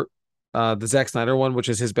 2004, the Zack Snyder one, which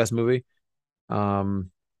is his best movie,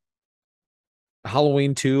 um,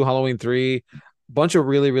 Halloween 2, Halloween 3, bunch of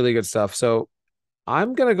really, really good stuff. So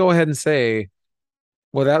I'm going to go ahead and say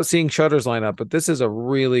without seeing Shudder's lineup, but this is a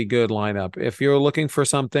really good lineup. If you're looking for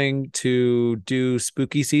something to do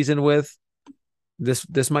spooky season with,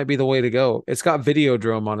 this might be the way to go. It's got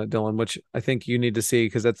Videodrome on it, Dylan, which I think you need to see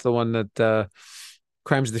because that's the one that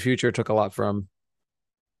Crimes of the Future took a lot from.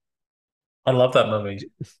 I love that movie.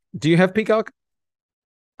 Do you have Peacock?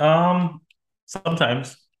 Um,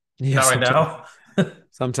 Sometimes, Yeah, not right sometimes. now.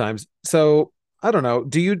 Sometimes. So I don't know.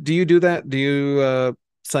 Do you do that? Do you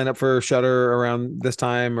sign up for Shudder around this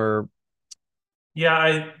time or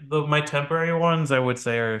Yeah, my temporary ones I would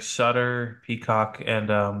say are Shudder, Peacock,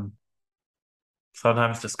 and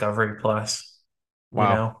sometimes Discovery Plus. You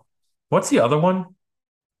wow? know, what's the other one?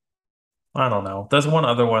 I don't know. There's one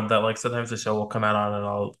other one that like sometimes the show will come out on and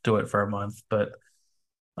I'll do it for a month, but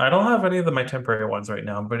I don't have any of my temporary ones right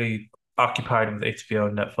now. I'm pretty occupied with HBO,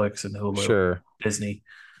 Netflix, and Hulu, Sure. Disney.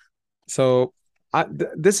 So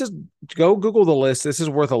this is go Google the list. This is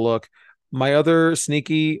worth a look. My other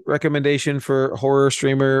sneaky recommendation for horror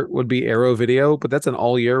streamer would be Arrow Video, but that's an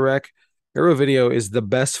all year rec. Arrow Video is the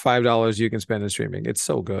best $5 you can spend in streaming. It's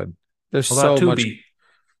so good. There's What about so much. Tubi?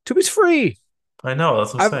 Tubi's free. I know,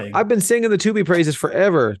 that's what I'm I've saying. been singing the Tubi praises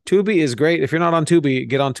forever. Tubi is great. If you're not on Tubi,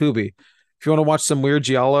 get on Tubi. If you want to watch some weird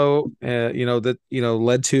giallo, that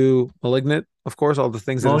led to *Malignant*, of course, all the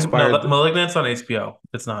things that No, inspired. Malignant's on HBO.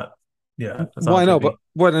 It's not. Yeah, it's Well, on I know, but Tubi.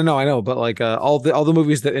 what? No, I know, but like all the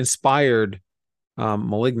movies that inspired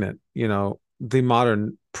 *Malignant*, the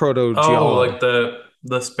modern proto Oh, giallo. like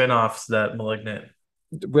the spin-offs that Malignant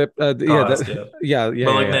Yeah, caused. that, Yeah, yeah,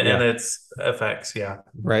 Malignant yeah. and its effects. Yeah.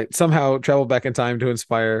 Right. Somehow travel back in time to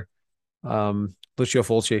inspire Lucio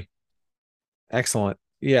Fulci. Excellent.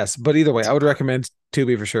 Yes, but either way, I would recommend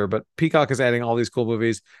Tubi for sure. But Peacock is adding all these cool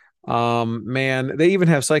movies. Man, they even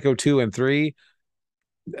have Psycho 2 and 3.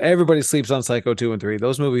 Everybody sleeps on Psycho 2 and 3.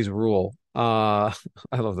 Those movies rule. I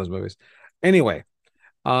love those movies. Anyway,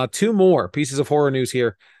 two more pieces of horror news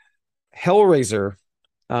here. Hellraiser,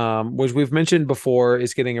 which we've mentioned before,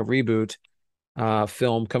 is getting a reboot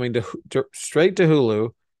film coming to straight to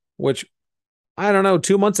Hulu, which I don't know,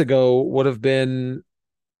 2 months ago would have been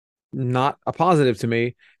not a positive to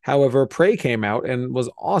me. However, Prey came out and was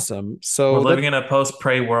awesome. We're So that living in a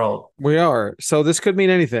post-Prey world. we are. So this could mean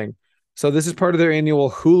anything. So this is part of their annual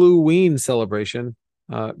Huluween celebration.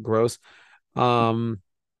 Gross. Um,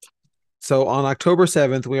 so on October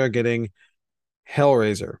 7th, we are getting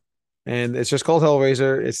Hellraiser. And it's just called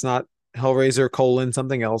Hellraiser. It's not Hellraiser colon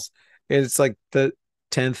something else. It's like the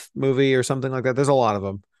 10th movie or something like that. There's a lot of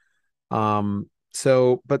them.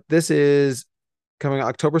 But this is coming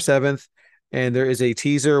October 7th, and there is a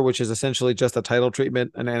teaser, which is essentially just a title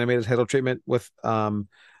treatment, an animated title treatment with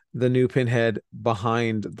the new Pinhead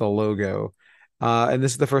behind the logo. And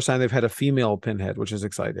this is the first time they've had a female Pinhead, which is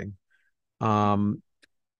exciting. Um,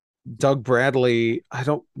 Doug Bradley, I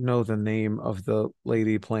don't know the name of the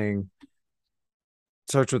lady playing,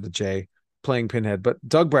 starts with a J, playing Pinhead, but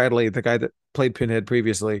Doug Bradley, the guy that played Pinhead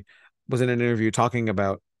previously, was in an interview talking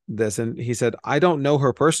about this, and he said, "I don't know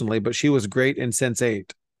her personally, but she was great in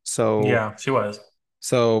Sense8." So, Yeah, she was.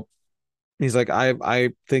 so he's like, I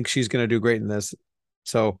think she's gonna do great in this.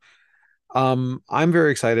 So, I'm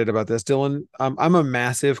very excited about this, Dylan. I'm a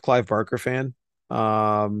massive Clive Barker fan.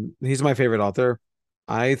 He's my favorite author.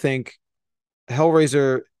 I think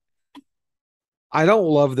Hellraiser. I don't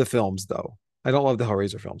love the films though. I don't love the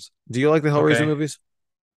Hellraiser films. Do you like the Hellraiser Okay. movies?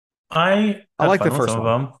 I I had like the fun with some first of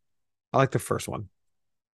one. them. I like the first one.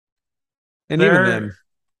 And even then, They're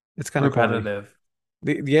it's kind of corny. repetitive.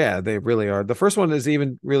 Yeah, they really are. The first one is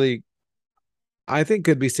even really, I think,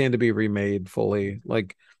 could be stand to be remade fully.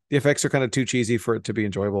 Like the effects are kind of too cheesy for it to be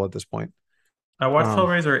enjoyable at this point. I watched Um,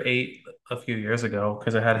 Hellraiser 8 a few years ago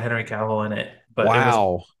because it had Henry Cavill in it, but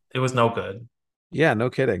wow. it was no good. Yeah, no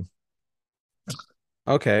kidding.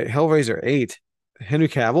 Okay, Hellraiser 8. Henry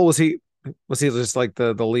Cavill, was he just like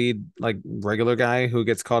the lead like regular guy who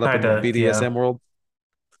gets caught up in the Kinda, BDSM yeah. world?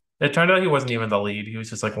 It turned out he wasn't even the lead. He was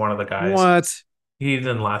just like one of the guys. What? He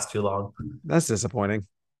didn't last too long. That's disappointing.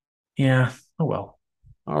 Yeah. Oh well.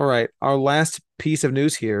 All right, our last piece of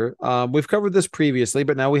news here. We've covered this previously,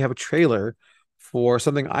 but now we have a trailer for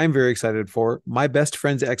something I'm very excited for: My Best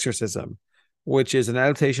Friend's Exorcism, which is an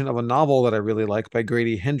adaptation of a novel that I really like by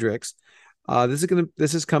Grady Hendrix.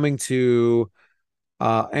 This is coming to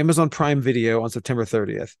Amazon Prime Video on September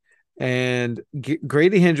 30th. And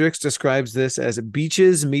Grady Hendrix describes this as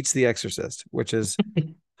Beaches meets The Exorcist, which is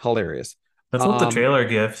hilarious. That's what the Um, trailer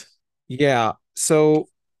gives. yeah. So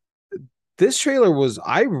this trailer was,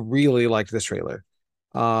 I really liked this trailer.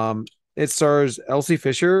 It stars Elsie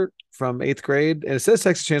Fisher from eighth grade, and it says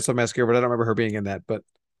Texas Chainsaw Massacre, but I don't remember her being in that. But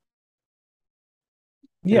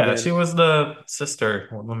And Yeah, she then was the sister,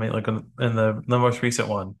 like in the most recent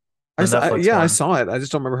one, the Netflix yeah, I one. saw it. I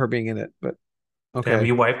just don't remember her being in it. But Damn, okay.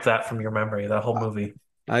 you wiped that from your memory, that whole movie.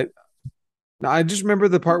 I I just remember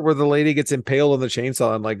the part where the lady gets impaled on the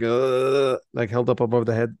chainsaw and like held up above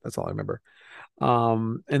the head. That's all I remember.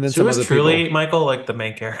 And then She some was other people. truly, Michael, like the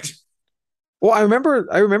main character. Well, I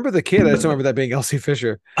remember the kid. I just don't remember that being Elsie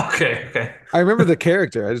Fisher. Okay, okay. I remember the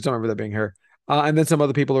character. I just don't remember that being her. And then some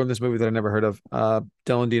other people are in this movie that I never heard of.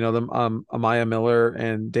 Dylan, do you know them? Amaya Miller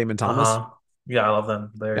and Damon Thomas. Uh-huh. Yeah, I love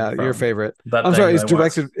them. They're Yeah, your from favorite. that I'm thing sorry. that I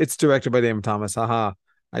watched. It's directed by Damon Thomas. Haha.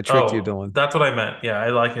 I tricked you, Oh, Dylan. that's what I meant. Yeah, I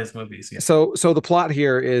like his movies. Yeah. So the plot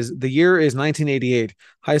here is the year is 1988.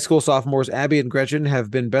 High school sophomores Abby and Gretchen have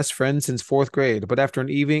been best friends since fourth grade, but after an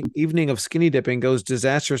evening of skinny dipping goes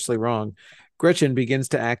disastrously wrong, Gretchen begins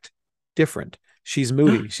to act different. She's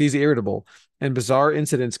moody, she's irritable, and bizarre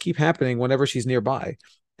incidents keep happening whenever she's nearby.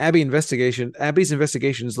 Abby's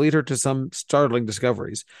investigations lead her to some startling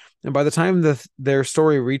discoveries, and by the time their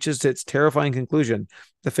story reaches its terrifying conclusion,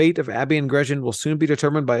 the fate of Abby and Gretchen will soon be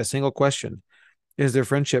determined by a single question: is their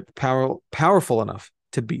friendship powerful enough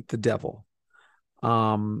to beat the devil?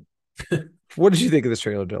 Um, what did you think of this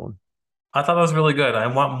trailer, Dylan? I thought that was really good. I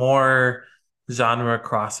want more genre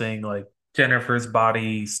crossing, like Jennifer's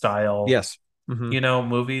Body style, Yes. Hmm.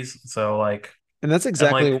 movies. So like, And that's and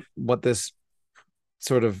exactly like, what this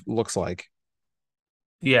sort of looks like.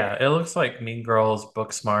 yeah, it looks like Mean Girls,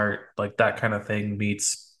 Booksmart, like that kind of thing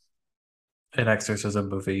meets an exorcism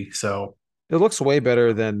movie. So, It looks way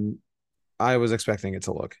better than I was expecting it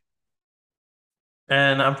to look.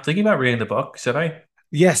 and I'm thinking about reading the book. Should I?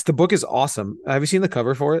 Yes, the book is awesome. Have you seen the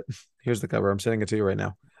cover for it? Here's the cover. I'm sending it to you right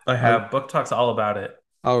now. I Uh, have. Book Talk's all about it.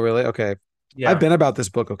 oh, really? Okay. I've Yeah. been about this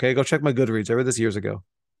book. Okay, go check my Goodreads. I read this years ago.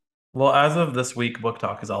 Well, as of this week, Book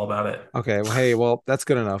Talk is all about it. Okay. Well, hey, well, that's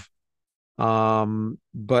good enough.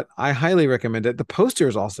 But I highly recommend it. The poster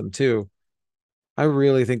is awesome too. I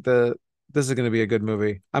really think this is going to be a good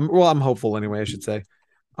movie. I'm hopeful anyway, I should say.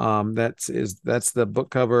 That's the book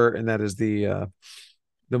cover and that is the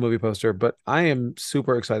movie poster, but I am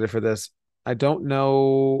super excited for this. I don't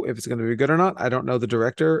know if it's going to be good or not. I don't know the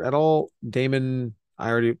director at all. I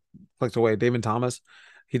already clicked away. Damon Thomas.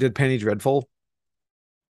 He did Penny Dreadful,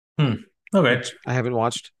 Hmm. Okay. which I haven't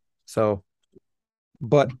watched. So,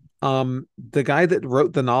 but the guy that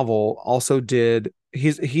wrote the novel also did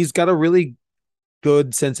he's got a really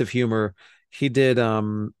good sense of humor. He did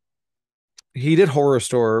Horror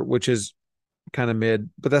Store, which is kind of mid,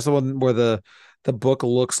 but that's the one where the book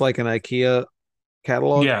looks like an IKEA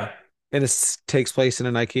catalog Yeah. and it takes place in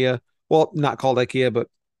an IKEA. Well, not called IKEA, but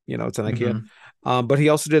it's an IKEA. Hmm. But he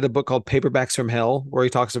also did a book called Paperbacks from Hell, where he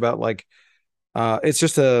talks about like it's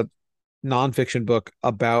just a nonfiction book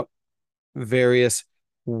about various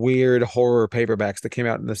weird horror paperbacks that came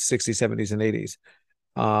out in the 60s, 70s, and 80s.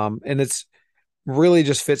 And it's really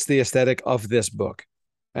just fits the aesthetic of this book.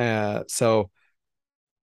 So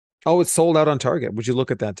it's sold out on Target. Would you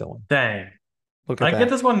look at that, Dylan? Dang. Look at I get that.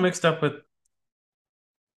 this one mixed up with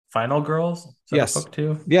Final Girls. Is that a Yes. book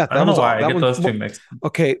too? Yeah, I don't know why I that get one. those two mixed.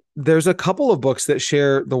 Okay, there's a couple of books that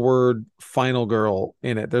share the word Final Girl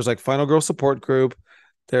in it. There's like Final Girl Support Group.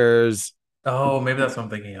 There's Oh, maybe that's what I'm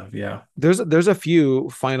thinking of. Yeah. there's a few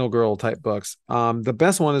Final Girl type books. The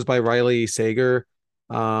best one is by Riley Sager.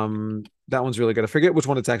 That one's really good. I forget which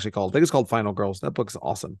one it's actually called. I think it's called Final Girls. That book's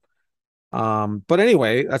awesome. But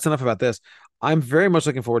anyway, that's enough about this. I'm very much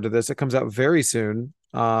looking forward to this. It comes out very soon.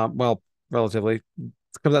 Well, relatively.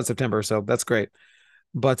 It comes out in September, so that's great.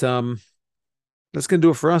 But that's gonna do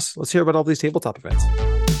it for us. Let's hear about all these tabletop events.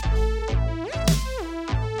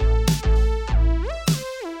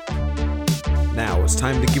 Now it's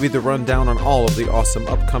time to give you the rundown on all of the awesome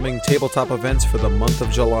upcoming tabletop events for the month of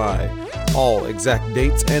July. All exact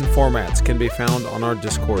dates and formats can be found on our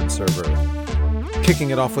Discord server.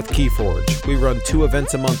 Kicking it off with Keyforge. We run 2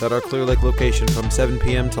 events a month at our Clear Lake location from 7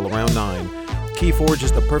 p.m. till around 9. Keyforge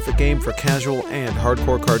is the perfect game for casual and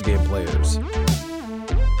hardcore card game players.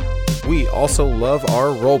 We also love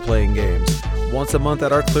our role-playing games. Once a month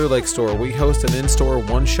at our Clear Lake store, we host an in-store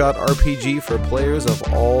one-shot RPG for players of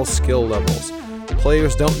all skill levels.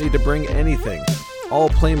 Players don't need to bring anything. All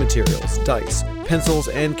play materials, dice, pencils,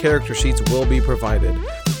 and character sheets will be provided.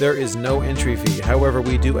 There is no entry fee, however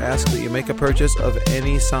we do ask that you make a purchase of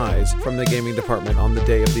any size from the gaming department on the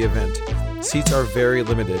day of the event. Seats are very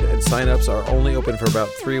limited, and sign-ups are only open for about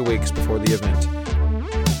 3 weeks before the event.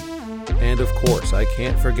 And of course, I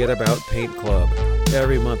can't forget about Paint Club.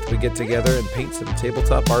 Every month we get together and paint some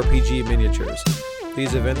tabletop RPG miniatures.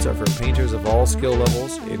 These events are for painters of all skill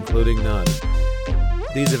levels, including none.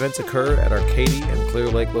 These events occur at our Katy and Clear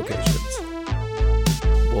Lake locations.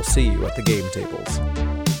 we'll see you at the game tables.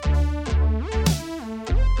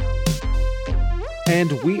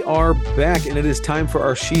 And we are back, and it is time for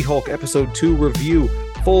our She-Hulk episode 2 review.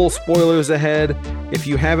 Full spoilers ahead. If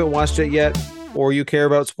you haven't watched it yet, or you care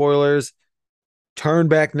about spoilers, turn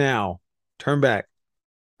back now. Turn back.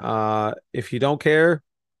 If you don't care,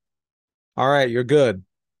 all right, you're good.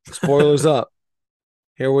 Spoilers up.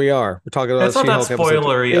 Here we are. We're talking about It's not that She-Hulk episode 2.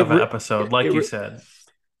 spoilery of an episode, like you said.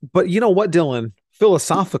 But you know what, Dylan?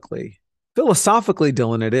 Philosophically,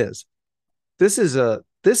 Dylan, it is. This is a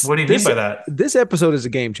this. What do you this, mean by that? This episode is a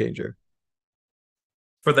game changer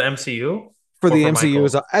For the MCU? for Or the for MCU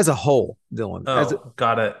Michael? as a whole, Dylan. As it Oh,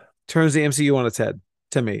 got it. turns the MCU on its head,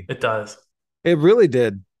 to me, It does. it really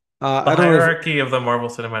did. The I don't know if hierarchy of the Marvel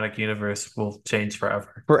Cinematic Universe will change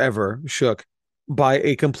forever. forever shook by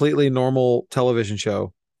a completely normal television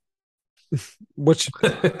show, which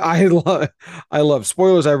I love. I love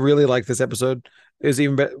spoilers. I really like this episode. Is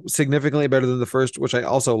significantly better than the first, which I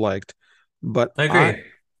also liked. But I agree.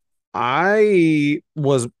 I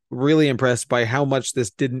was really impressed by how much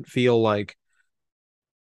this didn't feel like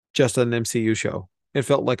just an MCU show. It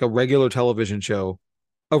felt like a regular television show,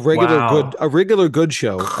 Wow. a regular good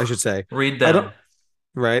show, I should say. Read I don't them.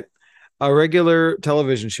 right, a regular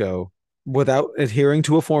television show without adhering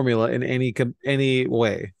to a formula in any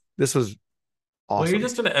way. This was Well, you're awesome.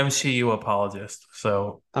 just an MCU apologist,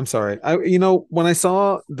 so I'm sorry. When I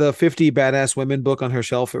saw the 50 badass women book on her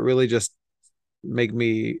shelf, it really just made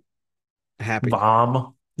me happy.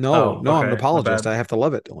 bomb. No, Oh, no, I'm an okay. My apologist. bad. I have to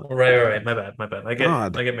love it, Dylan. Right. My bad. I get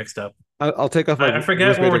God, I get mixed up. I'll take off my I Ruth forget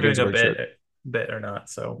when Bader we're doing a Ginsburg shirt. bit or not.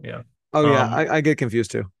 So yeah. Oh yeah, Um, I get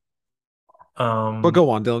confused too. But um, go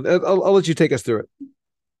on, Dylan. I'll let you take us through it.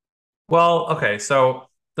 well, okay, so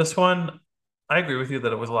this one, I agree with you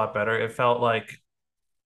that it was a lot better. It felt like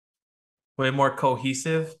way more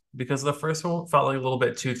cohesive because the first one felt like a little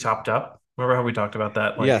bit too chopped up. Remember how we talked about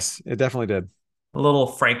that? Like Yes, it definitely did. a little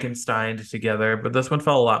Frankenstein together, but this one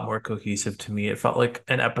felt a lot more cohesive to me. It felt like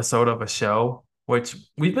an episode of a show, which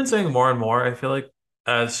we've been saying more and more. I feel like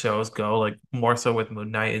as shows go, like more so with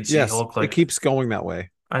Moon Knight and Yes, She-Hulk, it like keeps going that way.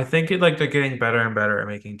 I think it like they're getting better and better at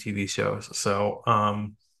making TV shows. So,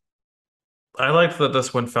 I liked that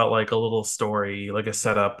this one felt like a little story, like a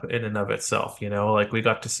setup in and of itself, like we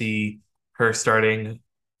got to see her starting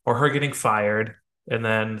or her getting fired and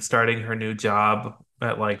then starting her new job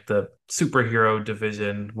at like the superhero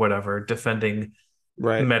division, whatever, defending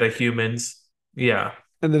Right. metahumans. Yeah.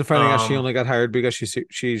 And then finding out she Um, only got hired because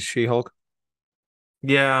she's She-Hulk.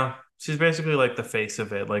 yeah. She's basically like the face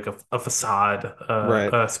of it, like a facade, Right.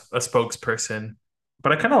 a spokesperson.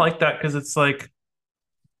 But I kind of like that because it's like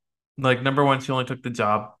number one, she only took the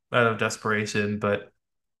job out of desperation, but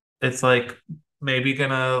it's like maybe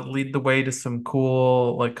gonna lead the way to some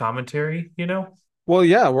cool like commentary. Well,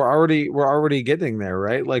 yeah, we're already getting there,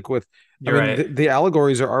 right? Like I You're mean, right. the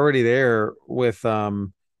allegories are already there with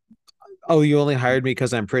oh, you only hired me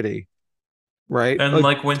because I'm pretty, right? And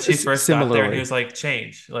like when she first got there and he Similarly, was like,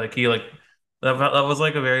 change. Like he like that was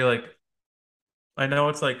like a very like I know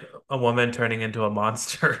it's like a woman turning into a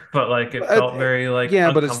monster, but like it uh, felt very like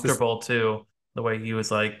yeah, but it's this uncomfortable too. The way he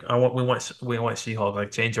was like, we want She-Hulk,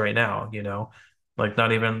 like change right now. Like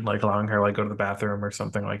not even like allowing her like go to the bathroom or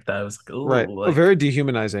something like that. It was like, right, ooh, very like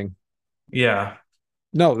dehumanizing. yeah.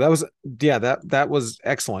 No, that was yeah, that was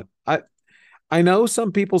excellent. I know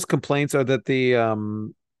some people's complaints are that the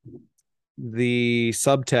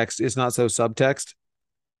subtext is not so subtext.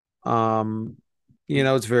 Um,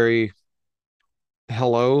 it's very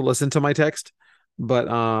hello, listen to my text. But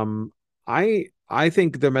I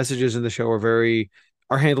think the messages in the show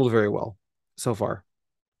are handled very well so far.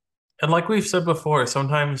 And like we've said before,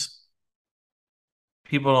 sometimes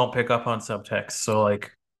people don't pick up on subtext. So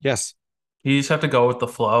like Yes. you just have to go with the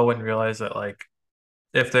flow and realize that like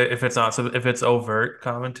if it's not if it's overt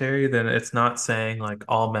commentary, then it's not saying like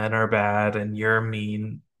all men are bad and you're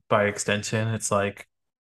mean by extension. It's like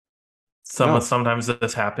No. sometimes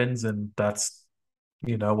this happens and that's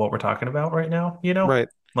what we're talking about right now. Right.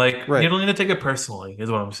 Like you Right. don't need to take it personally, is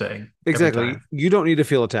what I'm saying every Exactly. time. You don't need to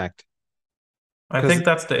feel attacked I because think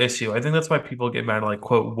that's the issue. I think that's why people get mad at like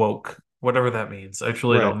quote woke, whatever that means. I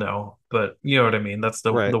truly right. don't know, but you know what I mean. That's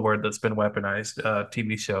the Right. the word that's been weaponized.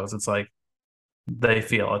 TV shows. It's like they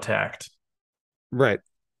feel attacked, Right.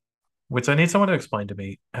 which I need someone to explain to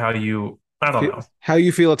me how you. I don't know, How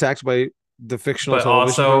you feel attacked by the fictional but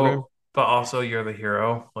television program? also you're the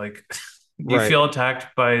hero. Like you Right. feel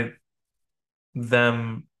attacked by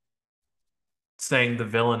them saying the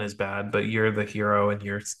villain is bad, but you're the hero and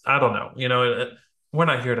you're. I don't know. We're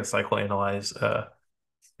not here to psychoanalyze Yeah,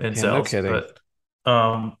 no incels, kidding. but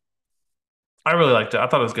um I really liked it. I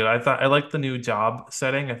thought it was good. I liked the new job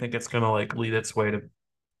setting. I think it's gonna like lead its way to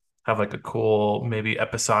have like a cool, maybe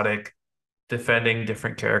episodic defending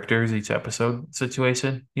different characters each episode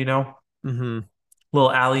situation, you know? Hmm.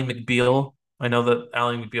 Little Ally McBeal. I know that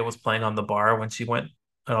Ally McBeal was playing on the bar when she went.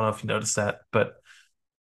 I don't know if you noticed that, but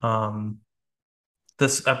um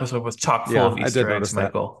this episode was chock full Yeah, of I did Easter eggs, notice that.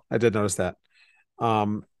 Michael. I did notice that.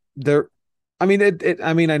 There, I mean,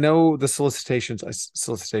 I mean, I know the solicitations.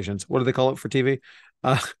 What do they call it for TV?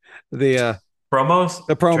 Uh, the uh, Promos,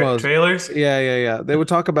 the promos. trailers. Yeah, yeah, yeah. They would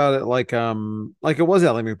talk about it like it was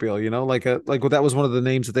Ally McBeal, like that was one of the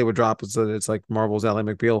names that they would drop. Is that it's like Marvel's Ally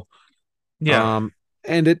McBeal. Yeah, Um,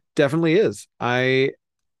 and it definitely is. Did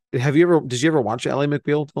you ever watch Ally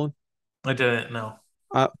McBeal, Dylan? I didn't know.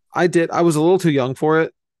 I did. I was a little too young for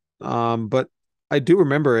it. But I do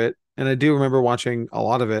remember it, and I do remember watching a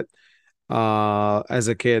lot of it as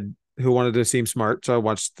a kid who wanted to seem smart, so I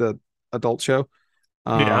watched the adult show.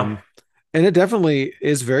 Yeah. Um, and it definitely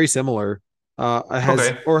is very similar. It has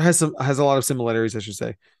Okay. or has a lot of similarities, I should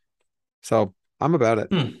say. So I'm about it.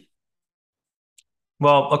 Hmm.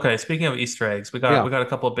 Well, okay. Speaking of Easter eggs, Yeah. we got a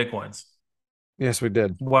couple of big ones. Yes, we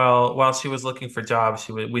did. While she was looking for jobs,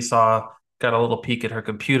 we saw got a little peek at her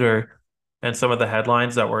computer and some of the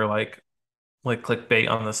headlines that were like clickbait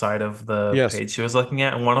on the side of the Yes. page she was looking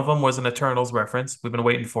at, and one of them was an Eternals reference. We've been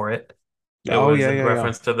waiting for it. It Oh was yeah, in yeah, yeah.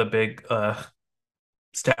 reference to the big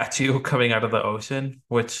statue coming out of the ocean,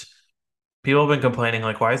 which people have been complaining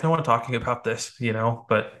like, why is no one talking about this? You know,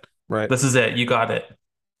 but Right. this is it. You got it.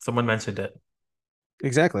 Someone mentioned it.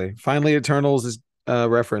 Exactly. Finally, Eternals is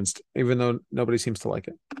referenced, even though nobody seems to like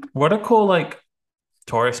it. What a cool like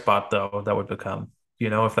tourist spot though that would become, you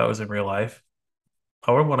know, if that was in real life.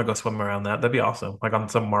 I would want to go swim around that. That'd be awesome. Like on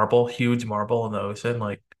some marble, huge marble in the ocean.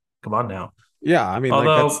 Like, come on now. Yeah, I mean, like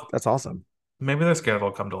Although that's awesome. maybe they're scared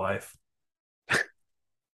it'll come to life.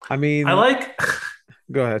 I I mean, like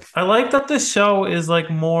go ahead. I like that this show is like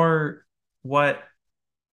more what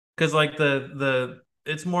because like the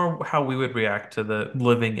it's more how we would react to the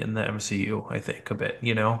living in the MCU, I think, a bit,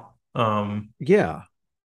 you know? Yeah,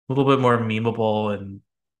 A little bit more memeable and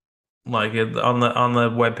like on the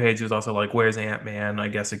web page there's also like where's Ant-Man, I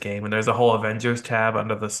guess a game, and there's a whole Avengers tab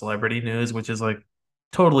under the celebrity news, which is like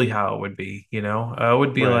totally how it would be, you know? It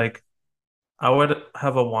would be right. like I would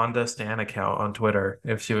have a Wanda Stan account on Twitter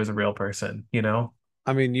if she was a real person, you know?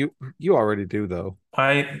 I mean, you already do though,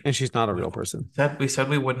 I and she's not a real person. we said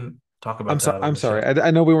we wouldn't talk I'm about sorry. that on I'm the sorry. show.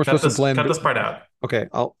 I know we weren't supposed to blend. Cut this part out. Okay,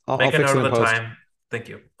 I'll Make a fix note it of in the post. time. Thank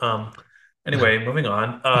you. Anyway, moving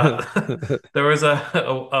on. There was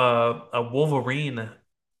a Wolverine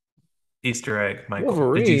Easter egg, Michael.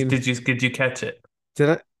 Wolverine. Did you catch it? Did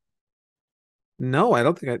I? No, I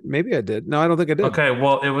don't think I. Maybe I did. No, I don't think I did. Okay,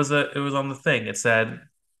 well, it was on the thing. It said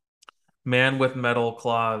man with metal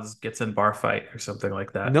claws gets in bar fight or something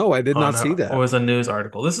like that No, I did on not see or that. was a news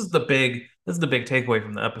article. This is the big takeaway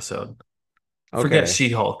from the episode. Forget Okay.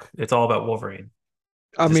 She-Hulk. It's all about Wolverine.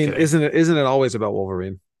 I Just mean, kidding. isn't it always about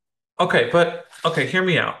Wolverine? Okay, but okay, hear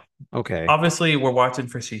me out. Okay. Obviously, we're watching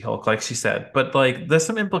for She-Hulk, like she said, but like there's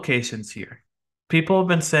some implications here. People have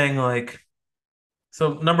been saying like,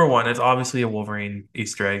 so number one, it's obviously a Wolverine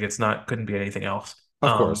Easter egg. It's not couldn't be anything else.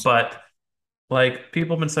 Of course. But like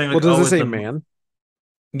people have been saying Well, like, does oh, it is say the man?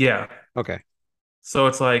 yeah. Okay. So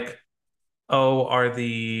it's like, oh, are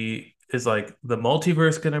the is like the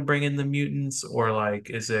multiverse gonna bring in the mutants, or like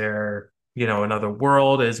is there, you know, another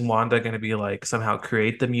world? Is Wanda gonna be like somehow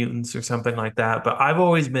create the mutants or something like that? But I've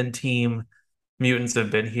always been team mutants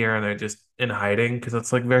have been here and they're just in hiding because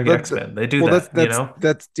it's like very The X-Men. They do well, that, you know?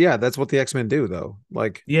 that's yeah, that's what the X-Men do though.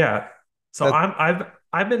 Like Yeah. So that.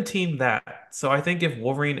 I've been team that. So I think if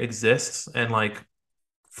Wolverine exists and like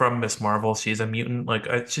from Miss Marvel, she's a mutant, like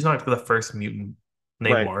she's not the first mutant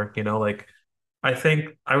Right. Namor, you know, like I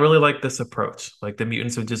think I really like this approach. Like the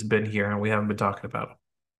mutants have just been here and we haven't been talking about them.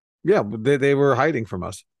 Yeah, they were hiding from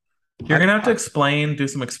us. You're gonna have to I explain, do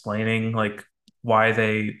some explaining, like why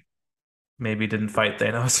they maybe didn't fight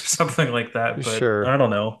Thanos or something like that. But sure. I don't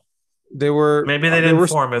know. They were Maybe they they didn't were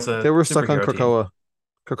form as they a were stuck on superhero team. Krakoa.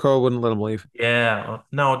 Krakoa wouldn't let them leave. Yeah.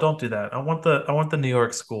 No, don't do that. I want the New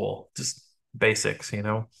York school. Just basics, you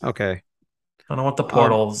know? Okay. I don't want the Um.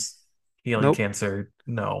 portals healing Nope. cancer.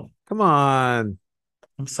 No. Come on.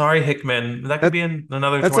 I'm sorry, Hickman. That could That be in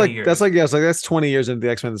another 20 that's years. like yes, like that's 20 years into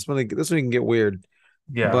the X-Men. This one can get weird.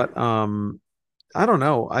 Yeah. But I don't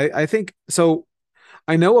know. I think so.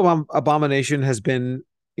 I know Abomination has been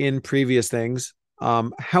in previous things.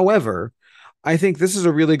 However, I think this is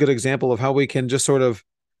a really good example of how we can just sort of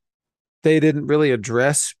they didn't really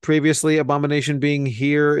address previously Abomination being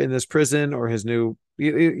here in this prison or his new.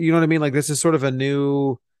 You know what I mean? Like this is sort of a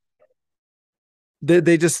new.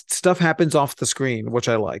 They just stuff happens off the screen, which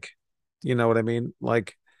I like. You know what I mean? Like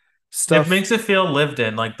It stuff, makes it feel lived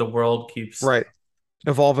in, like the world keeps right?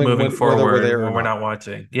 Evolving moving whether we're forward there or when we're not. not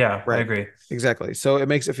watching. Yeah, I Right. agree. Exactly. So it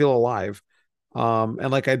makes it feel alive.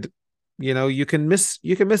 And like you can miss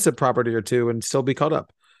a property or two and still be caught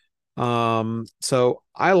up. So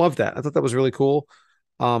I love that. I thought that was really cool.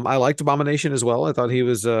 I liked Abomination as well. I thought he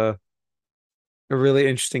was a really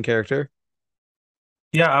interesting character.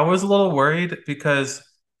 Yeah, I was a little worried because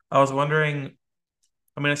I was wondering.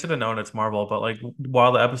 I mean, I should have known it's Marvel, but like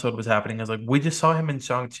while the episode was happening, I was like, we just saw him in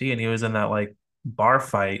Shang-Chi and he was in that like bar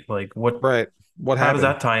fight. Like, Right. What how does happened?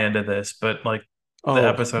 that tie into this? But like the Oh,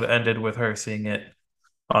 episode ended with her seeing it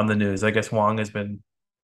on the news. I guess Wong has been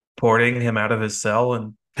porting him out of his cell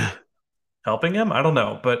and helping him. I don't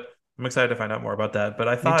know, but I'm excited to find out more about that. But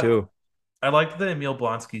I me thought too. I liked the Emil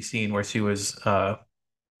Blonsky scene where she was,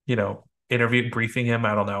 interviewed, briefing him.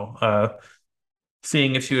 I don't know,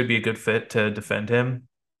 seeing if she would be a good fit to defend him.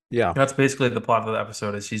 Yeah. That's basically the plot of the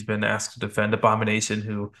episode is she's been asked to defend Abomination,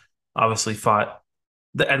 who obviously fought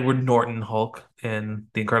the Edward Norton Hulk in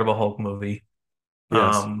the Incredible Hulk movie.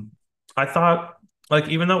 Yes. Um, I thought like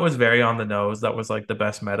even though it was very on the nose, that was like the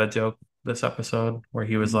best meta joke this episode, where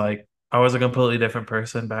he was like, I was a completely different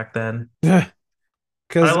person back then. I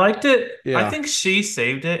Because liked it. I yeah. think she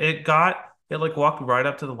saved it. It like walked right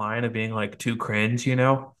up to the line of being like too cringe.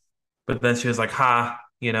 But then she was like, ha.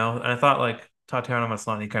 And I thought like Tatiana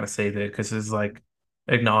Maslany kind of saved it because it's like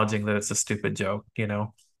acknowledging that it's a stupid joke.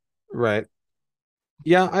 Right.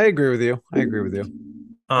 Yeah, I agree with you. I agree with you.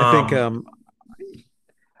 I think Um,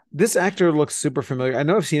 this actor looks super familiar. I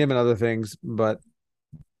know I've seen him in other things, but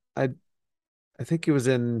I I think he was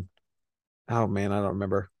in oh man, I don't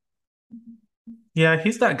remember. yeah,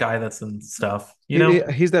 he's that guy that's in stuff, you know?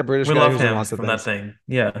 He's that British We guy love who's in him lots of from that things. thing.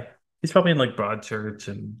 Yeah. He's probably in like Broadchurch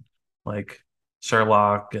and like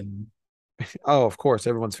Sherlock and Oh, of course,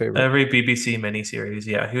 everyone's favorite. every BBC miniseries.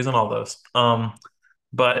 Yeah, he was in all those.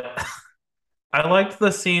 But I liked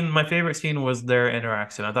the scene. My favorite scene was their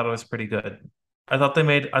interaction. I thought it was pretty good. I I thought he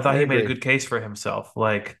made a agree. good case for himself.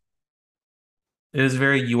 Like it was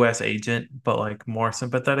very US agent, but like more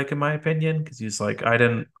sympathetic in my opinion, because he's like,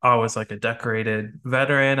 I was like a decorated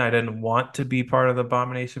veteran. I didn't want to be part of the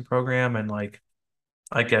Abomination program. And like,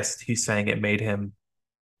 I guess he's saying it made him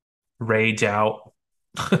rage out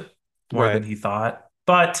more Right. than he thought.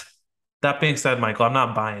 But that being said, Michael, I'm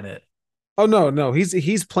not buying it. Oh no, no,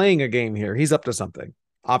 he's playing a game here. He's up to something,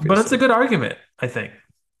 But it's a obviously. good argument, I think.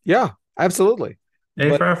 Yeah, absolutely. A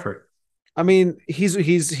But for effort. I mean, he's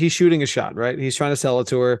shooting a shot, right? He's trying to sell it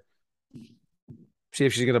to her, see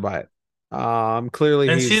if she's gonna buy it. Clearly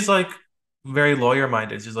And she's he's like very lawyer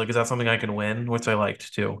minded. She's like, is that something I can win? Which I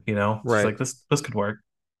liked too. She's right. like, this could work.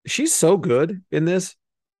 She's so good in this.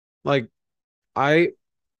 Like I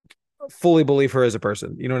fully believe her as a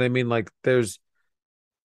person. You know what I mean? Like there's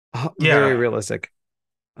very Yeah. realistic.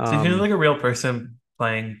 She seems Um, like a real person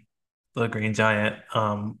playing the Green Giant.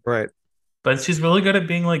 right. But she's really good at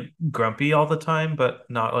being like grumpy all the time, but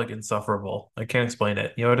not like insufferable. I can't explain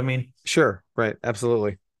it. You know what I mean? Sure. Right.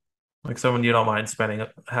 Absolutely. Like someone you don't mind spending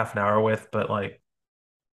half an hour with, but like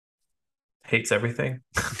hates everything.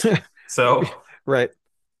 So, right.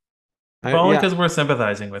 but only Yeah. because we're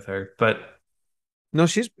sympathizing with her. But No,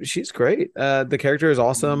 she's great. The character is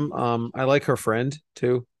awesome. I like her friend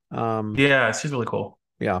too. yeah, she's really cool.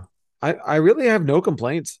 Yeah. I really have no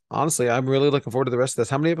complaints. Honestly, I'm really looking forward to the rest of this.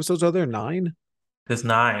 How many episodes are there? Nine? There's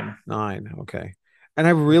nine. Nine. Okay. And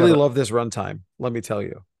I We got really it. love this runtime. Let me tell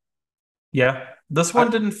you. Yeah. This I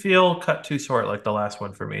one didn't feel cut too short like the last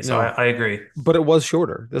one for me. So no, I agree. but it was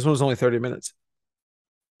shorter. This one was only 30 minutes.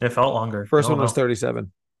 It felt longer. I First don't one was know.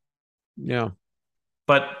 37. Yeah.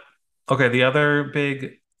 But okay, the other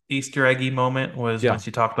big Easter eggy moment was when Yeah.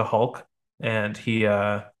 she talked to Hulk and he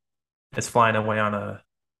is flying away on a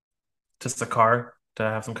just a car to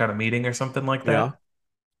have some kind of meeting or something like Yeah. that.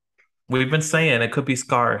 We've been saying it could be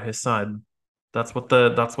Scar, his son. That's what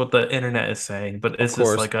the internet is saying. But Of is this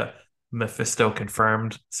course. like a Mephisto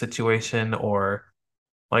confirmed situation or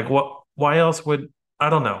like what? Why else would I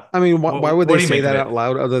don't know. I mean, why would What they do you say make of that it? out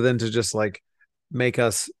loud other than to just like make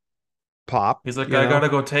us pop, He's like, you I know? gotta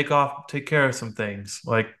go take care of some things.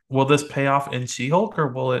 Like, will this pay off in She-Hulk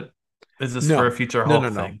or is this for a No. future No, no,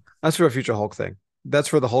 Hulk no. thing? That's for a future Hulk thing. That's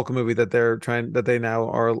for the Hulk movie that they now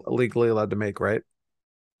are legally allowed to make, right?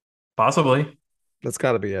 Possibly. That's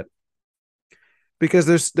got to be it. Because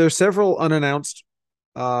there's several unannounced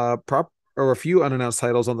prop or a few unannounced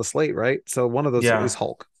titles on the slate, right? So one of those is Yeah.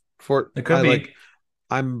 Hulk. For It I could like be.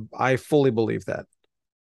 I fully believe that.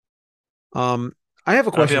 I have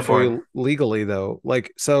a I'd be question up for for it. you legally though.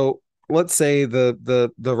 Like, so let's say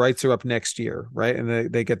the rights are up next year, right?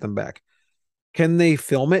 And they get them back. Can they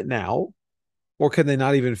film it now, or can they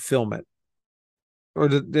not even film it? Or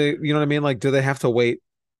do they, you know what I mean? Like, do they have to wait?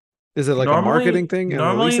 Is it like a marketing thing and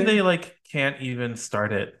Normally they releasing? like can't even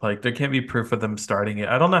start it. Like there can't be proof of them starting it.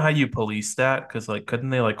 I don't know how you police that because like couldn't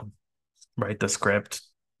they like write the script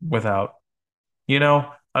without,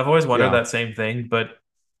 I've always wondered Yeah, that same thing, but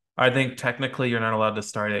I think technically you're not allowed to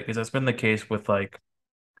start it because that's been the case with like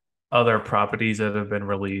other properties that have been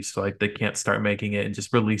released. Like they can't start making it and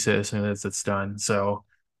just release it as soon as it's done. So,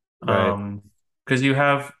 right. um, because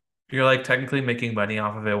you're like technically making money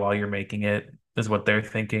off of it while you're making it is what they're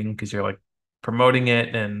thinking because you're like promoting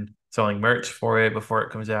it and selling merch for it before it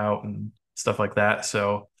comes out and stuff like that.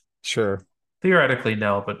 So Sure. theoretically,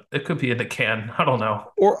 no, but it could be in the can. I don't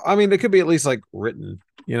know. Or I mean, it could be at least like written,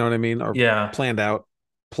 you know what I mean? Or Yeah, planned out,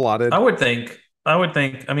 I plotted. would think. I would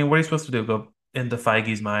think. I mean, what are you supposed to do? Go into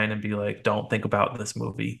Feige's mind and be like, "Don't think about this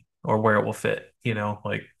movie or where it will fit."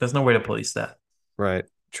 Like there's no way to police that. Right.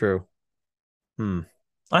 True. Hmm.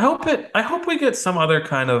 I hope we get some other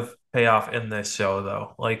kind of payoff in this show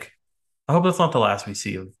though. Like I hope that's not the last we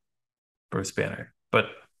see of Bruce Banner.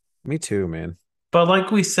 Me too, man. But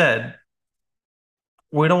like we said,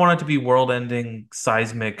 we don't want it to be world-ending,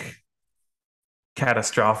 seismic,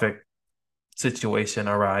 catastrophic situation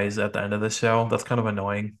arise at the end of the show. That's kind of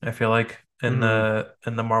annoying. I feel like in Hmm.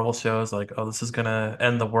 the Marvel shows, like, oh, this is gonna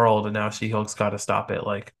end the world, and now She-Hulk's got to stop it.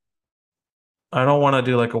 Like, I don't want to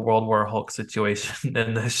do like a World War Hulk situation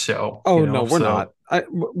in this show, Oh no, we're not. So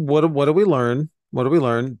What do we learn? What do we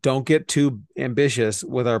learn? Don't get too ambitious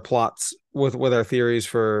with our plots, with our theories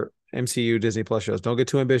for MCU Disney Plus shows. Don't get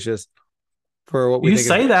too ambitious for what we you think is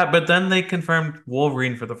say that, but then they confirmed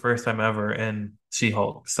Wolverine for the first time ever in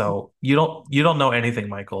She-Hulk. So you don't know anything,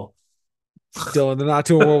 Michael. Dylan. They're not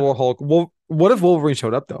doing World War Hulk. Well, what if Wolverine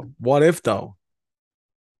showed up though? What if though?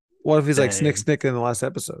 What if he's like Snick Dang, Snick in the last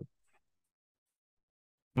episode?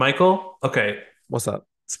 Michael. Okay, What's up?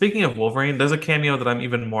 speaking of Wolverine, there's a cameo that I'm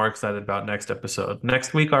even more excited about next episode.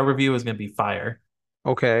 Next week, our review is going to be Fire.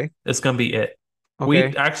 Okay. It's going to be it. We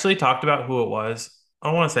Okay. actually talked about who it was. I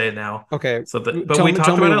don't want to say it now. Okay. But Tell we me. Tell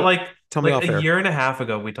talked me. about it Tell me like off a air. year and a half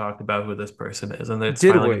ago. We talked about who this person is, and it's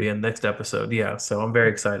Did finally going to be we? in next episode. Yeah, so I'm very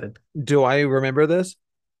excited. Do I remember this?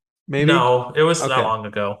 Maybe. No, it was that Okay. long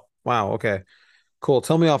ago. Wow. Okay. Cool.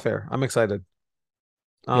 Tell me off air. I'm excited.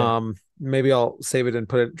 Yeah, Maybe I'll save it and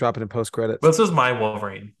drop it in post but credits. this is my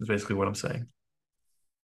Wolverine. Is basically what I'm saying.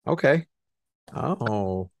 Okay.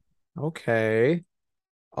 Oh. Okay.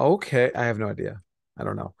 Okay. I have no idea. I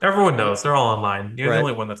don't know. Everyone Uh, knows they're all online. You're the right.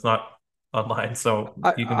 only one that's not online, so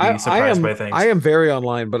I, you can I be I surprised am by I things. am very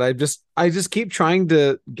online, but I just keep trying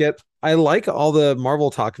to get. I like all the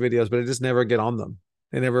Marvel talk videos, but I just never get on them.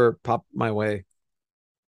 They never pop my way.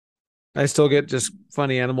 I still get just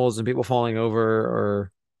funny animals and people falling over,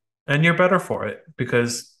 or And you're better for it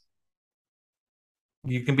because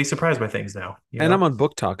you can be surprised by things now, you and I'm know? on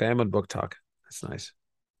Book Talk. I am on Book Talk. That's nice.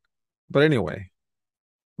 But anyway,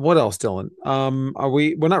 what else, Dylan?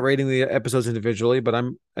 We're not rating the episodes individually, but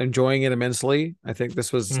I'm enjoying it immensely. I think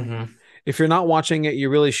this was, Hmm. if you're not watching it, you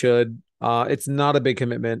really should. It's not a big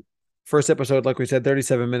commitment. First episode, like we said,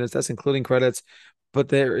 37 minutes. That's including credits, but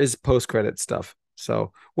there is post-credit stuff.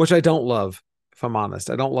 So, which I don't love, if I'm honest.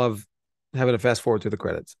 I don't love having to fast forward through the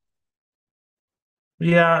credits.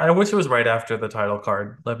 Yeah, I wish it was right after the title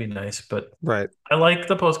card. That'd be nice, but Right. I like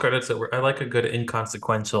the post credits I like a good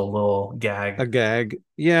inconsequential little A gag. gag.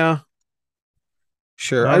 Yeah,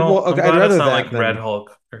 sure. I don't Okay, I'm I'd glad it's rather not that like Red than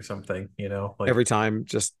Hulk or something, like every time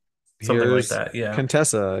just something like here's that. Yeah.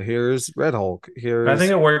 Contessa, here's Red Hulk, I think here's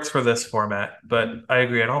it works for this format, but I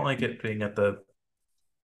agree. I don't like it being at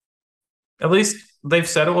least they've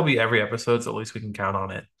said it will be every episode, so at least we can count on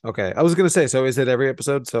it. okay. I was gonna say, so is it every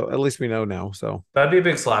episode? So at least we know now. So That'd be a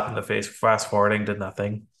big slap in the face. Fast forwarding to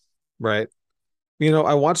nothing. right.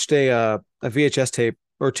 I watched a VHS tape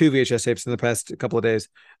or two VHS tapes in the past couple of days,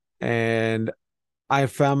 and I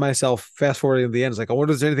found myself fast forwarding to the end. It's like, I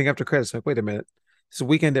wonder if there's anything after credits. Like, wait a minute. It's a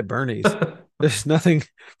Weekend at Bernie's. There's nothing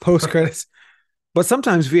post credits. But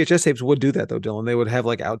sometimes VHS tapes would do that though, Dylan. They would have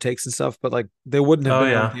like outtakes and stuff, but like they wouldn't have Oh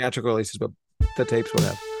been on yeah. theatrical releases, but the tapes would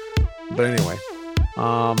have. But anyway,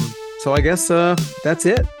 um, so I guess that's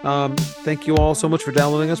it. Thank you all so much for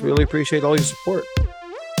downloading us. We really appreciate all your support.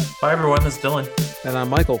 Bye everyone. It's Dylan. And I'm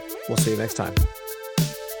Michael. We'll see you next time.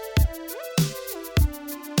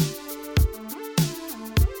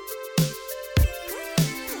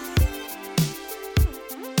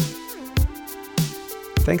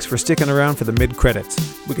 Thanks for sticking around for the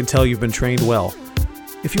mid-credits. We can tell you've been trained well.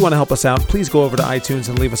 If you want to help us out, please go over to iTunes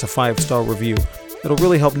and leave us a 5-star review. It'll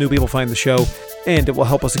really help new people find the show, and it will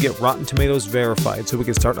help us to get Rotten Tomatoes verified so we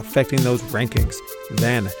can start affecting those rankings.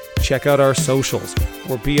 Then, check out our socials.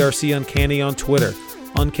 We're BRC Uncanny on Twitter,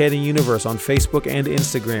 Uncanny Universe on Facebook and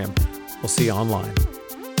Instagram. We'll see you online.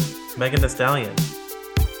 Megan Thee Stallion.